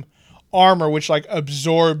gave him armor, which like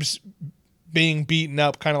absorbs being beaten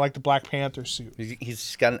up, kind of like the Black Panther suit. He's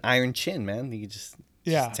just got an iron chin, man. He just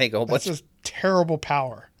take a whole bunch. That's just terrible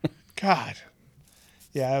power. God,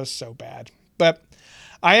 yeah, that was so bad. But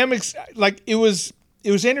I am it was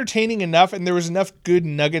entertaining enough, and there was enough good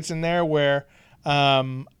nuggets in there where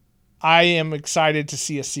I am excited to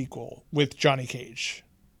see a sequel with Johnny Cage.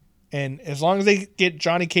 And as long as they get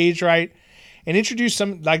Johnny Cage right and introduce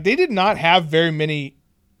some, like they did not have very many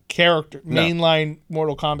mainline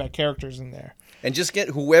Mortal Kombat characters in there. And just get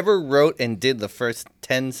whoever wrote and did the first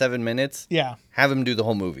 7 minutes. Yeah. Have him do the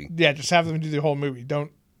whole movie. Yeah, just have them do the whole movie.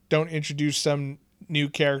 Don't introduce some new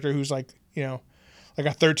character who's like, you know, like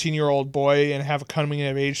a 13-year-old boy and have a coming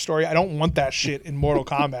of age story. I don't want that shit in Mortal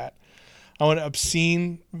Kombat. I want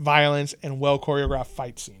obscene violence and well choreographed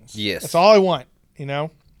fight scenes. Yes. That's all I want, you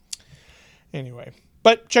know? Anyway.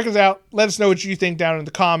 But check us out. Let us know what you think down in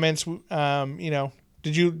the comments. You know,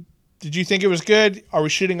 did you think it was good? Are we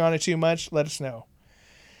shitting on it too much? Let us know.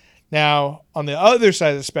 Now, on the other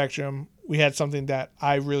side of the spectrum, we had something that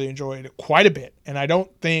I really enjoyed quite a bit, and I don't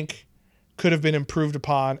think could have been improved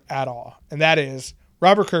upon at all. And that is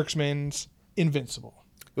Robert Kirkman's Invincible.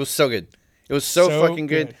 It was so good. It was so fucking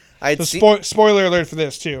good. Spoiler alert for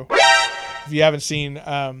this too, if you haven't seen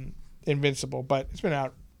Invincible, but it's been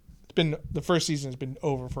out. The first season has been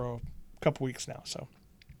over for a couple weeks now. So,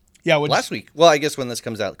 yeah, last week. Well, I guess when this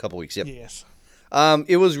comes out, a couple weeks. Yep. Yes.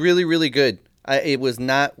 It was really, really good. It was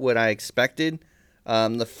not what I expected.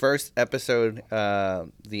 The first episode,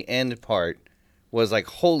 the end part, was like,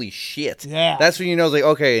 holy shit. Yeah. That's when you know, like,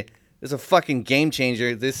 okay, it's a fucking game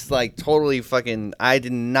changer. This like totally fucking. I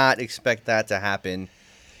did not expect that to happen.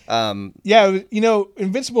 Yeah, you know,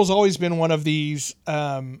 Invincible's always been one of these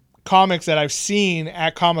comics that I've seen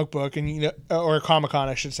at Comic Book and or Comic-Con,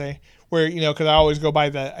 I should say, where because I always go by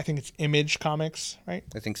I think it's Image Comics, right?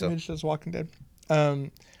 I think so. Image does Walking Dead.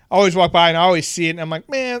 I always walk by and I always see it, and I'm like,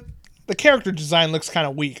 man, the character design looks kind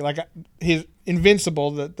of weak. Like his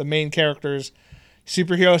Invincible, the main character's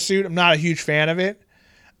superhero suit, I'm not a huge fan of it.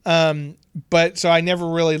 But so I never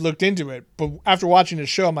really looked into it. But after watching the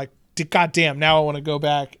show, I'm like, God damn, now I want to go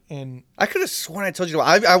back and. I could have sworn I told you.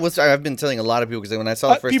 I've been telling a lot of people because when I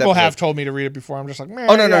saw the first people episode, have told me to read it before. I'm just like, man.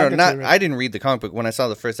 Oh no! I didn't read the comic book. When I saw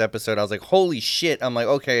the first episode, I was like, holy shit! I'm like,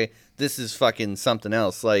 okay, this is fucking something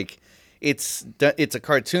else. Like, it's a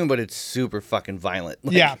cartoon, but it's super fucking violent.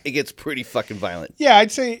 Like, yeah, it gets pretty fucking violent. Yeah,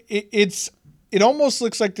 I'd say it almost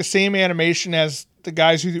looks like the same animation as the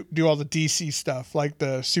guys who do all the DC stuff, like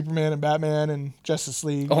the Superman and Batman and Justice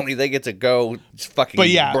League. Only they get to go fucking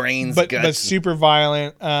brains, but guts. super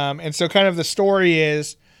violent. And so kind of the story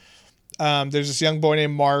is there's this young boy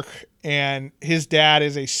named Mark, and his dad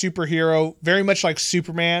is a superhero, very much like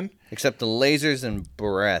Superman. Except the lasers and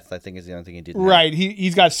breath, I think, is the only thing he did. Right.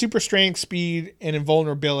 He's got super strength, speed, and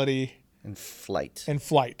invulnerability. And flight.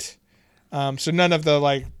 So none of the,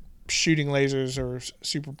 like, shooting lasers or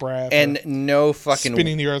super breath. And no fucking...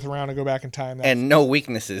 spinning the earth around and go back in time. And no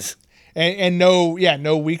weaknesses. And no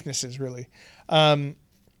weaknesses, really. And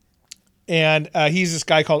he's this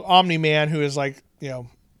guy called Omni-Man who is, like,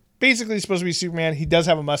 basically supposed to be Superman. He does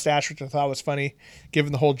have a mustache, which I thought was funny,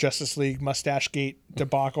 given the whole Justice League mustache gate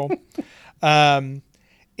debacle.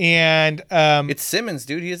 It's Simmons,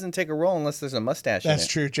 dude. He doesn't take a role unless there's a mustache in it. That's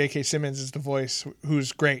true. J.K. Simmons is the voice,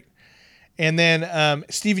 who's great. And then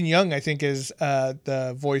Stephen Young, I think, is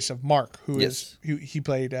the voice of Mark, who he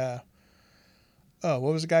played. What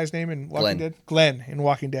was the guy's name in Walking Dead? Glenn in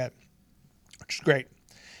Walking Dead, which is great.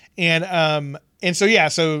 And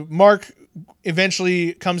so Mark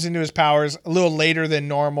eventually comes into his powers a little later than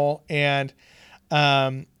normal, and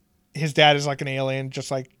his dad is like an alien, just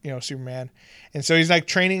like Superman. And so he's like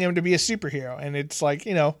training him to be a superhero. And it's like,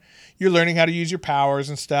 you're learning how to use your powers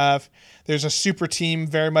and stuff. There's a super team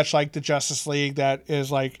very much like the Justice League that is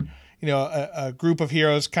like, a group of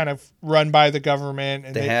heroes kind of run by the government.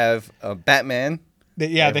 And they have a Batman.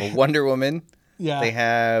 They have a Wonder Woman.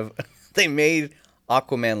 Yeah. They made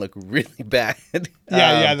Aquaman look really bad.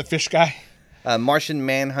 The fish guy. Martian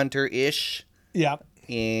Manhunter-ish. Yeah.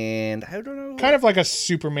 And I don't know. Kind of like a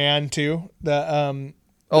Superman too. The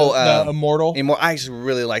Immortal. I actually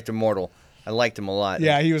really liked Immortal. I liked him a lot.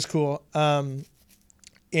 Yeah, he was cool. So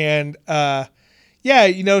there's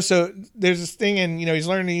this thing, and he's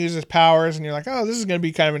learning to use his powers, and you're like, oh, this is going to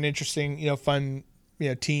be kind of an interesting, fun,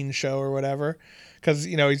 teen show or whatever, because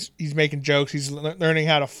he's making jokes, he's learning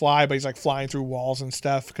how to fly, but he's like flying through walls and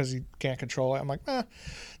stuff because he can't control it. I'm like,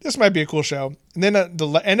 this might be a cool show. And then at the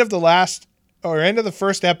end of the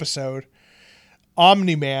first episode,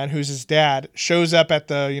 Omni-Man, who's his dad, shows up at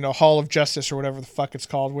the Hall of Justice or whatever the fuck it's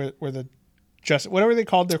called, where the whatever they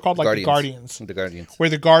called, they're called like the Guardians. The Guardians. Where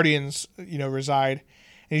the Guardians, reside.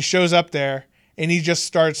 And he shows up there and he just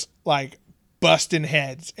starts like busting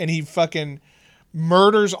heads, and he fucking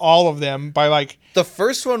murders all of them by like... The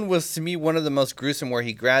first one was, to me, one of the most gruesome, where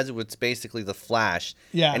he grabs what's basically the Flash.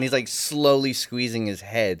 Yeah. And he's like slowly squeezing his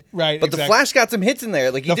head. Right. But exactly. The Flash got some hits in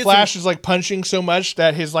there. Like the Flash is like punching so much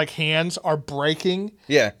that his like hands are breaking.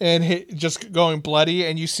 Yeah. And just going bloody.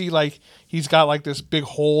 And you see like he's got like this big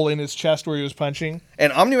hole in his chest where he was punching.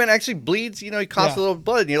 And Omni-Man actually bleeds, he coughs a little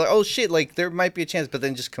blood. And you're like, oh shit, like there might be a chance. But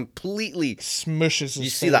then just completely smushes his face. You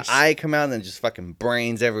see the eye come out and then just fucking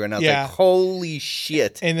brains everywhere. And I was like, holy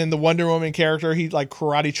shit. And then the Wonder Woman character, he like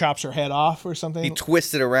karate chops her head off or something. He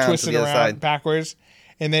twisted around to the other side. Backwards.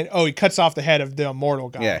 And then, he cuts off the head of the Immortal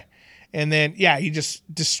guy. Yeah. And then, he just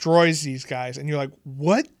destroys these guys. And you're like,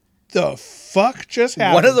 what the fuck just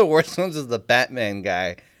happened? One of the worst ones is the Batman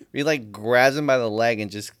guy. He like grabs him by the leg and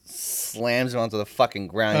just slams him onto the fucking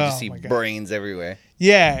ground. You just see brains everywhere.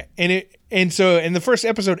 Yeah. And so the first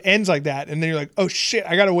episode ends like that. And then you're like, oh shit,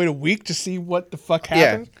 I got to wait a week to see what the fuck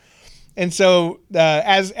happened. Yeah. And so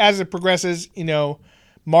as it progresses,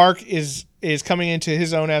 Mark is coming into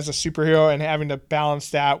his own as a superhero and having to balance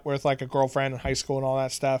that with like a girlfriend in high school and all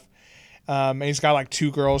that stuff. And he's got like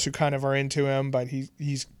two girls who kind of are into him, but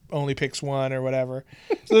he's only picks one or whatever.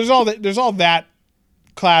 So there's all that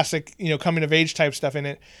classic, coming of age type stuff in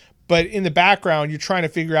it. But in the background, you're trying to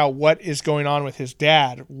figure out what is going on with his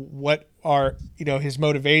dad. What are, his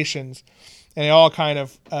motivations? And it all kind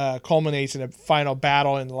of culminates in a final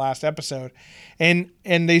battle in the last episode. And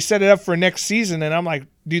they set it up for next season. And I'm like,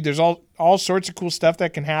 dude, there's all sorts of cool stuff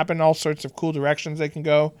that can happen, all sorts of cool directions they can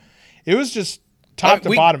go. It was just top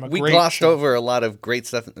to bottom a great show. We glossed over a lot of great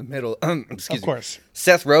stuff in the middle. Excuse me. Of course.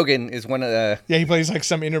 Seth Rogen is one of the... Yeah, he plays like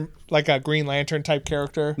like a Green Lantern type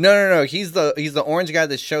character. No. He's the orange guy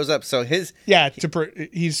that shows up. So his... Yeah,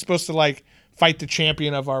 he's supposed to like fight the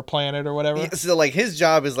champion of our planet or whatever. So like his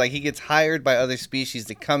job is like he gets hired by other species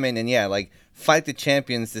to come in and like fight the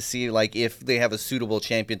champions to see like if they have a suitable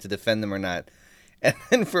champion to defend them or not. And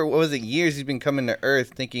then for, what was it, years he's been coming to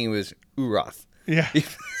Earth thinking it was Uroth. Yeah. He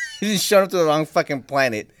just showed up to the wrong fucking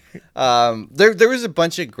planet. There was a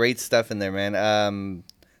bunch of great stuff in there, man.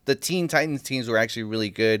 The Teen Titans teams were actually really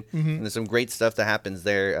good. Mm-hmm. And there's some great stuff that happens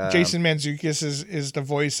there. Jason Mantzoukas is the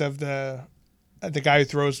voice of the guy who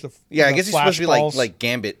throws the I guess he's supposed to be balls. like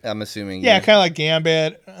Gambit, I'm assuming. Yeah, kind of like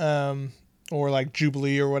Gambit, or like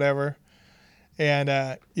Jubilee or whatever.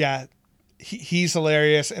 And he's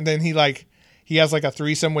hilarious. And then he has like a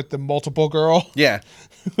threesome with the multiple girl. Yeah.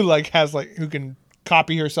 who can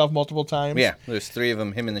copy herself multiple times. Yeah, there's 3 of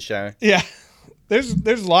them, him in the shower. Yeah. There's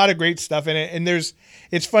a lot of great stuff in it, and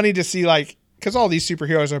it's funny to see, like, because all these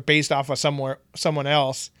superheroes are based off of someone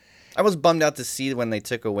else. I was bummed out to see when they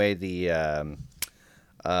took away the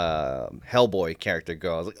Hellboy character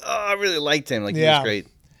go. I was like, oh, I really liked him. Like, he was great.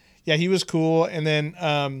 Yeah, he was cool. And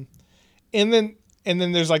then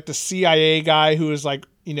there's like the CIA guy who is like,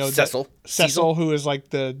 Cecil, who is like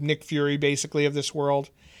the Nick Fury basically of this world,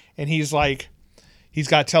 and he's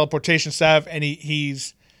got teleportation stuff, and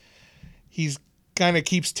he's kind of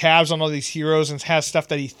keeps tabs on all these heroes and has stuff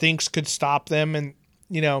that he thinks could stop them. And,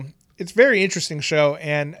 it's a very interesting show.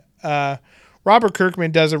 And Robert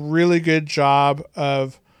Kirkman does a really good job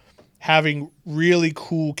of having really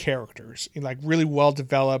cool characters, like really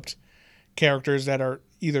well-developed characters that are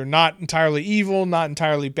either not entirely evil, not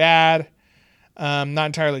entirely bad, not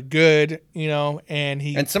entirely good,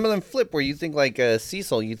 and some of them flip where you think like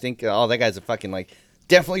Cecil, you think, oh, that guy's a fucking like,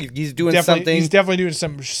 definitely he's doing something. He's definitely doing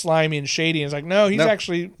something slimy and shady. And it's like, no, he's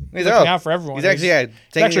actually looking out for everyone. He's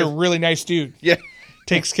actually a really nice dude. Yeah.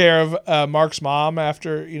 Takes care of Mark's mom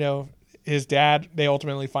after, his dad. They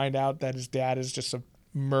ultimately find out that his dad is just a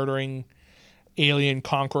murdering alien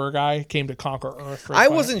conqueror guy, came to conquer Earth. I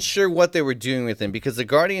wasn't sure what they were doing with him because the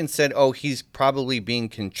Guardian said, oh, he's probably being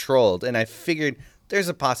controlled. And I figured there's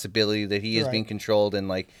a possibility that he is being controlled and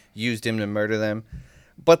like used him to murder them.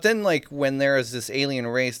 But then, like, when there is this alien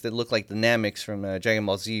race that looked like the Nameks from Dragon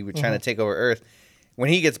Ball Z, were trying to take over Earth, when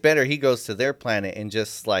he gets better, he goes to their planet and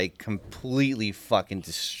just, like, completely fucking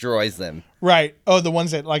destroys them. Right. Oh, the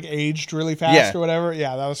ones that, like, aged really fast or whatever?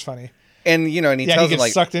 Yeah, that was funny. And, and he tells he them, gets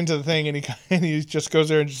like... sucked into the thing, and he just goes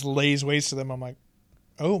there and just lays waste to them. I'm like,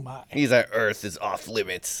 oh, my. He's like, Earth is off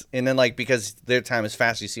limits. And then, like, because their time is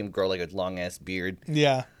fast, you see him grow, like, a long-ass beard.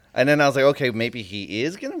 Yeah. And then I was like, okay, maybe he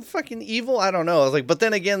is getting fucking evil? I don't know. I was like, but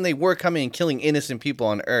then again, they were coming and killing innocent people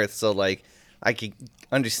on Earth, so, like, I could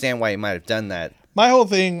understand why he might have done that. My whole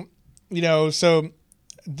thing, so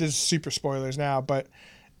this is super spoilers now, but,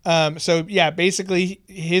 basically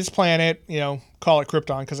his planet, call it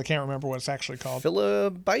Krypton, because I can't remember what it's actually called.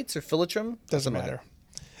 Philobites or Philotrum? Doesn't matter.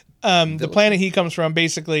 The planet he comes from,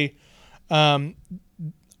 basically,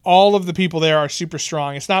 all of the people there are super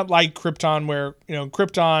strong. It's not like Krypton where,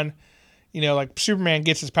 Krypton, like Superman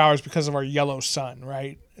gets his powers because of our yellow sun,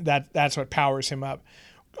 right? That's what powers him up.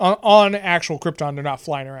 On actual Krypton, they're not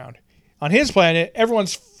flying around. On his planet,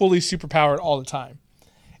 everyone's fully superpowered all the time.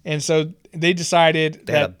 And so they decided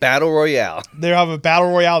they had a battle royale. They have a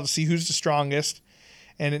battle royale to see who's the strongest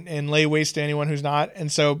and lay waste to anyone who's not.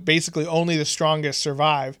 And so basically only the strongest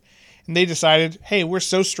survive. And they decided, hey, we're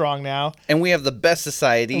so strong now. And we have the best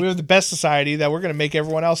society. We have the best society that we're going to make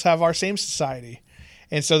everyone else have our same society.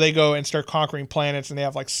 And so they go and start conquering planets, and they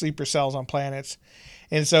have like sleeper cells on planets.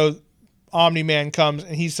 And so Omni-Man comes,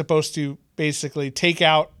 and he's supposed to basically take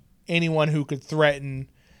out anyone who could threaten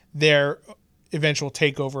their eventual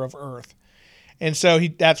takeover of Earth. And so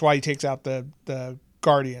that's why he takes out the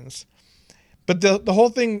Guardians. But the whole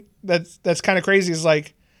thing that's kind of crazy is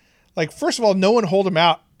like first of all, no one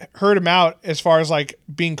heard him out as far as like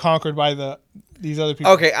being conquered by these other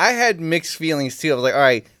people. Okay, I had mixed feelings too. I was like, all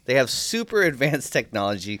right, they have super advanced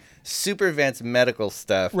technology, super advanced medical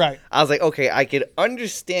stuff. Right. I was like, okay, I could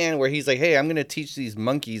understand where he's like, hey, I'm going to teach these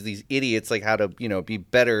monkeys, these idiots, like how to, be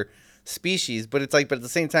better species. But it's like, but at the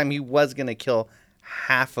same time, he was going to kill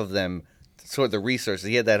half of them sort of the resources.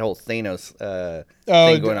 He had that whole Thanos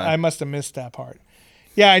thing going on. I must have missed that part.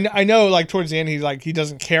 Yeah, I know. Like towards the end, he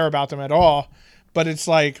doesn't care about them at all. But it's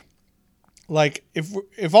like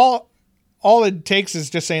if all it takes is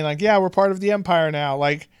just saying like, yeah, we're part of the Empire now.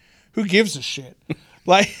 Like, who gives a shit?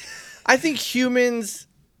 Like, I think humans,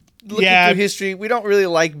 looking through history, we don't really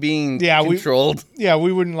like being controlled.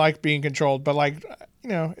 We wouldn't like being controlled. But like,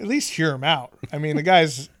 at least hear him out. I mean, the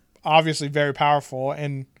guy's obviously very powerful,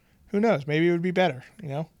 and who knows? Maybe it would be better.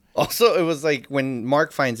 Also, it was like when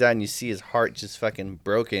Mark finds out and you see his heart just fucking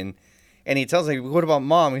broken. And he tells me, what about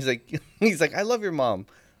mom? He's like, I love your mom.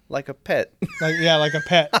 Like a pet. Like a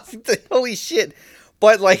pet. Holy shit.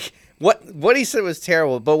 But like, what he said was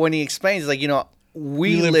terrible. But when he explains, like,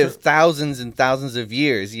 we live live for- thousands and thousands of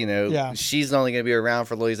years, you know. Yeah. She's only going to be around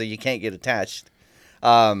for Louisa. You can't get attached. So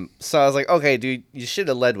I was like, okay, dude, you should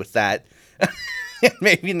have led with that.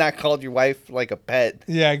 Maybe not called your wife like a pet.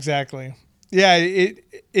 Yeah, exactly. Yeah,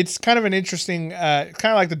 it's kind of an interesting, kind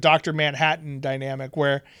of like the Dr. Manhattan dynamic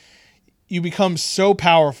where you become so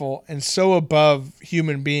powerful and so above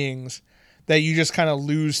human beings that you just kind of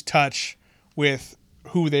lose touch with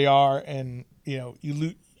who they are, and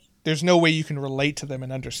there's no way you can relate to them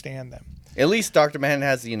and understand them. At least Dr. Manhattan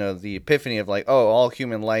has, the epiphany of like, oh, all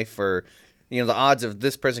human life, or, the odds of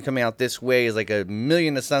this person coming out this way is like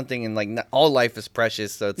 1,000,000 to something, and like all life is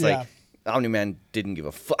precious. So it's like Omni-Man didn't give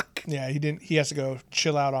a fuck. Yeah, he didn't. He has to go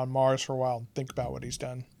chill out on Mars for a while and think about what he's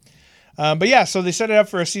done. But yeah, so they set it up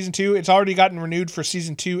for a season 2. It's already gotten renewed for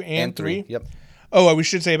season 2 and 3. Yep. Oh, we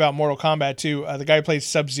should say about Mortal Kombat too. The guy who plays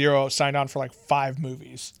Sub-Zero signed on for like 5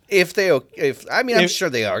 movies. I'm sure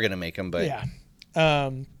they are gonna make them, but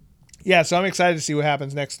yeah. So I'm excited to see what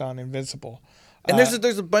happens next on Invincible. And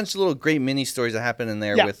there's a bunch of little great mini stories that happen in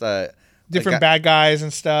there with different bad guys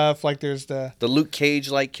and stuff. Like there's the Luke Cage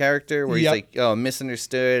like character where he's like, oh,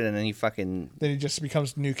 misunderstood, and then then he just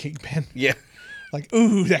becomes the new Kingpin. Yeah. Like,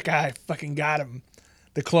 ooh, that guy fucking got him.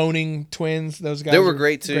 The cloning twins, those guys. They were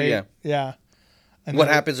great too. Yeah. Yeah. And what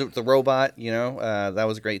happens with the robot? That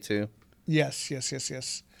was great too. Yes.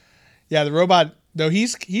 Yeah, the robot though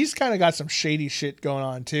he's kind of got some shady shit going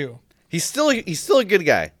on too. He's still a good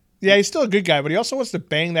guy. Yeah, he's still a good guy, but he also wants to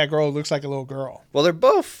bang that girl who looks like a little girl. Well, they're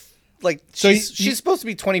both like so she's supposed to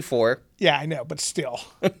be 24. Yeah, I know, but still,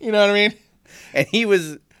 you know what I mean. And he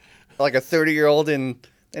was like a 30-year-old, and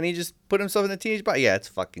he just put himself in a teenage body. Yeah, it's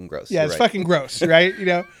fucking gross. Yeah, it's fucking gross, right?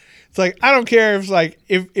 It's like, I don't care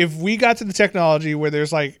if we got to the technology where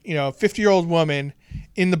there's like, a 50-year-old woman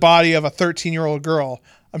in the body of a 13-year-old girl,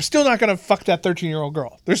 I'm still not going to fuck that 13-year-old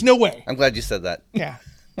girl. There's no way. I'm glad you said that. Yeah.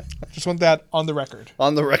 Just want that on the record.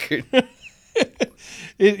 On the record.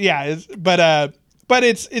 But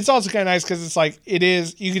it's also kind of nice because it's like,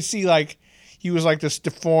 you can see like he was like this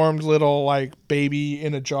deformed little like baby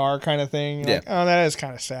in a jar kind of thing. Yeah. Like, oh, that is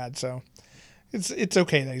kind of sad. So it's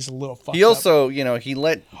okay that he's a little fucked He also, up. He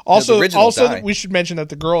let also the original die. We should mention that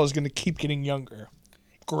the girl is going to keep getting younger.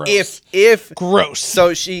 Gross. If gross.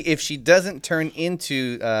 So if she doesn't turn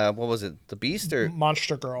into what was it, the Beast or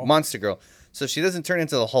Monster Girl? Monster Girl. So if she doesn't turn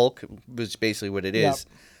into the Hulk, which is basically what it is,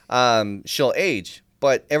 she'll age.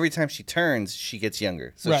 But every time she turns, she gets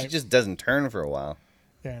younger. So she just doesn't turn for a while.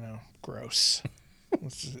 Yeah, I know. Gross.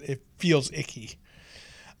 It feels icky.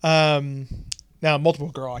 Now, Multiple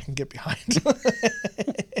Girl I can get behind.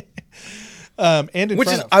 And in which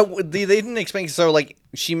front is of. they didn't explain. So like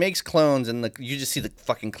she makes clones, and you just see the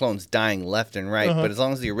fucking clones dying left and right. But as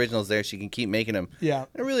long as the original's there, she can keep making them. Yeah.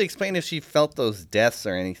 I don't really explain if she felt those deaths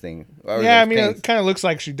or anything. Or Yeah, I mean, it kind of looks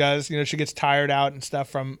like she does. She gets tired out and stuff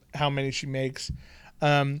from how many she makes.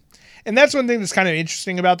 And that's one thing that's kind of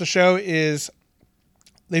interesting about the show is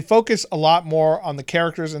they focus a lot more on the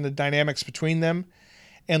characters and the dynamics between them,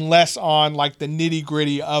 and less on like the nitty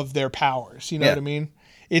gritty of their powers. You know what I mean?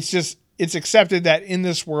 It's accepted that in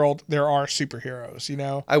this world there are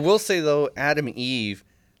superheroes. I will say though, Adam Eve,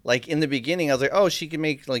 like in the beginning, I was like, oh, she can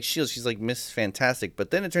make like shields. She's like Miss Fantastic,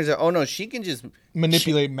 but then it turns out, oh no, she can just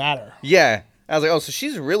manipulate matter. Yeah, I was like, oh, so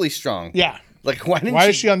she's really strong. Yeah. Like why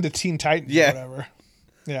is she on the Teen Titans? Or whatever.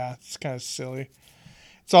 Yeah, it's kind of silly.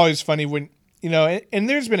 It's always funny when and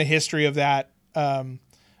there's been a history of that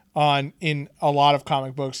in a lot of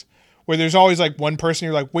comic books, where there's always like one person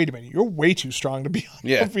you're like, wait a minute, you're way too strong to be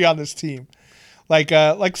on this team. Like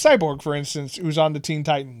Cyborg, for instance, who's on the Teen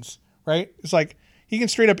Titans, right? It's like he can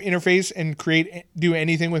straight up interface and do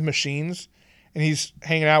anything with machines, and he's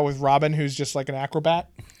hanging out with Robin, who's just like an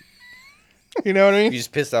acrobat. You know what I mean? You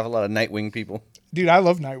just pissed off a lot of Nightwing people. Dude, I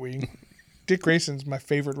love Nightwing. Dick Grayson's my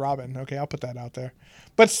favorite Robin. Okay, I'll put that out there.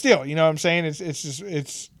 But still, you know what I'm saying?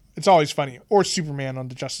 It's always funny. Or Superman on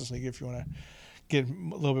the Justice League if you want to get a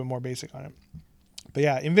little bit more basic on it. But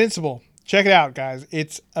yeah, Invincible. Check it out, guys.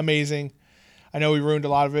 It's amazing. I know we ruined a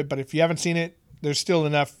lot of it, but if you haven't seen it, there's still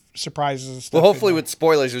enough surprises and stuff. Well, hopefully with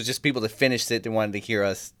spoilers, it was just people that finished it and wanted to hear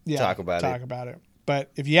us talk about it.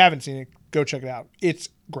 But if you haven't seen it, go check it out. It's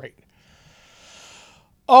great.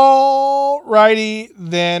 Alrighty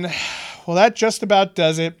then. Well, that just about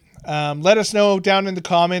does it. Let us know down in the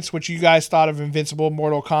comments what you guys thought of Invincible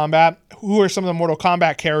Mortal Kombat. Who are some of the Mortal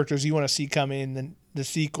Kombat characters you want to see come in the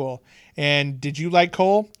sequel? And did you like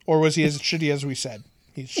Cole, or was he as shitty as we said?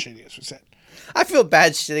 He's shitty as we said. I feel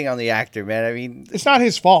bad shitting on the actor, man. I mean, it's not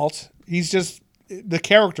his fault. He's just, the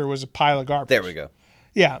character was a pile of garbage. There we go.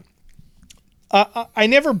 Yeah. I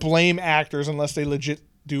never blame actors unless they legit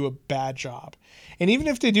do a bad job. And even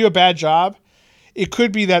if they do a bad job, it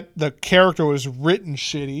could be that the character was written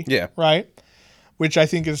shitty. Yeah. Right? Which I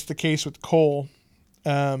think is the case with Cole.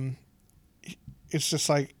 It's just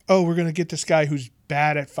like, oh, we're going to get this guy who's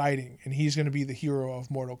bad at fighting, and he's going to be the hero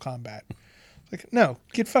of Mortal Kombat. Like, no,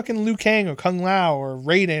 get fucking Liu Kang or Kung Lao or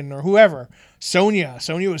Raiden or whoever. Sonya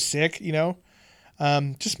was sick, you know?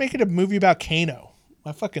 Just make it a movie about Kano.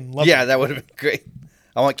 I fucking love it. Yeah, that would have been great.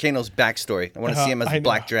 I want Kano's backstory. I want to see him as a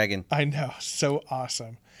Black Dragon. I know. So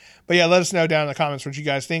awesome. But yeah, let us know down in the comments what you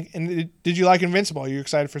guys think. And did you like Invincible? Are you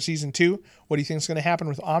excited for season 2? What do you think is going to happen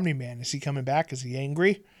with Omni-Man? Is he coming back? Is he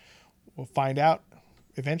angry? We'll find out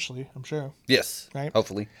eventually, I'm sure. Yes. Right?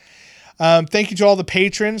 Hopefully. Thank you to all the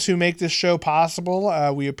patrons who make this show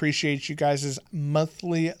possible. We appreciate you guys'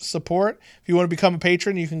 monthly support. If you want to become a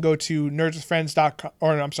patron, you can go to nerdswithfriends.com,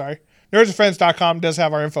 nerdswithfriends.com does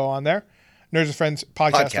have our info on there.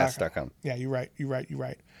 Nerdswithfriendspodcast.com. Yeah, you're right.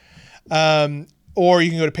 Or you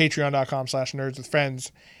can go to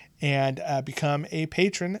patreon.com/nerdswithfriends and become a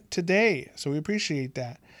patron today. So we appreciate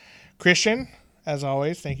that. Christian, as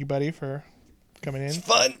always, thank you, buddy, for coming in. It's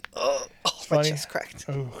fun. Oh, my chest cracked.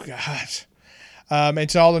 Oh, God. And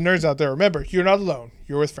to all the nerds out there, remember, you're not alone.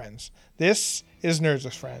 You're with friends. This is Nerds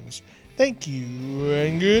with Friends. Thank you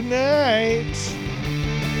and good night.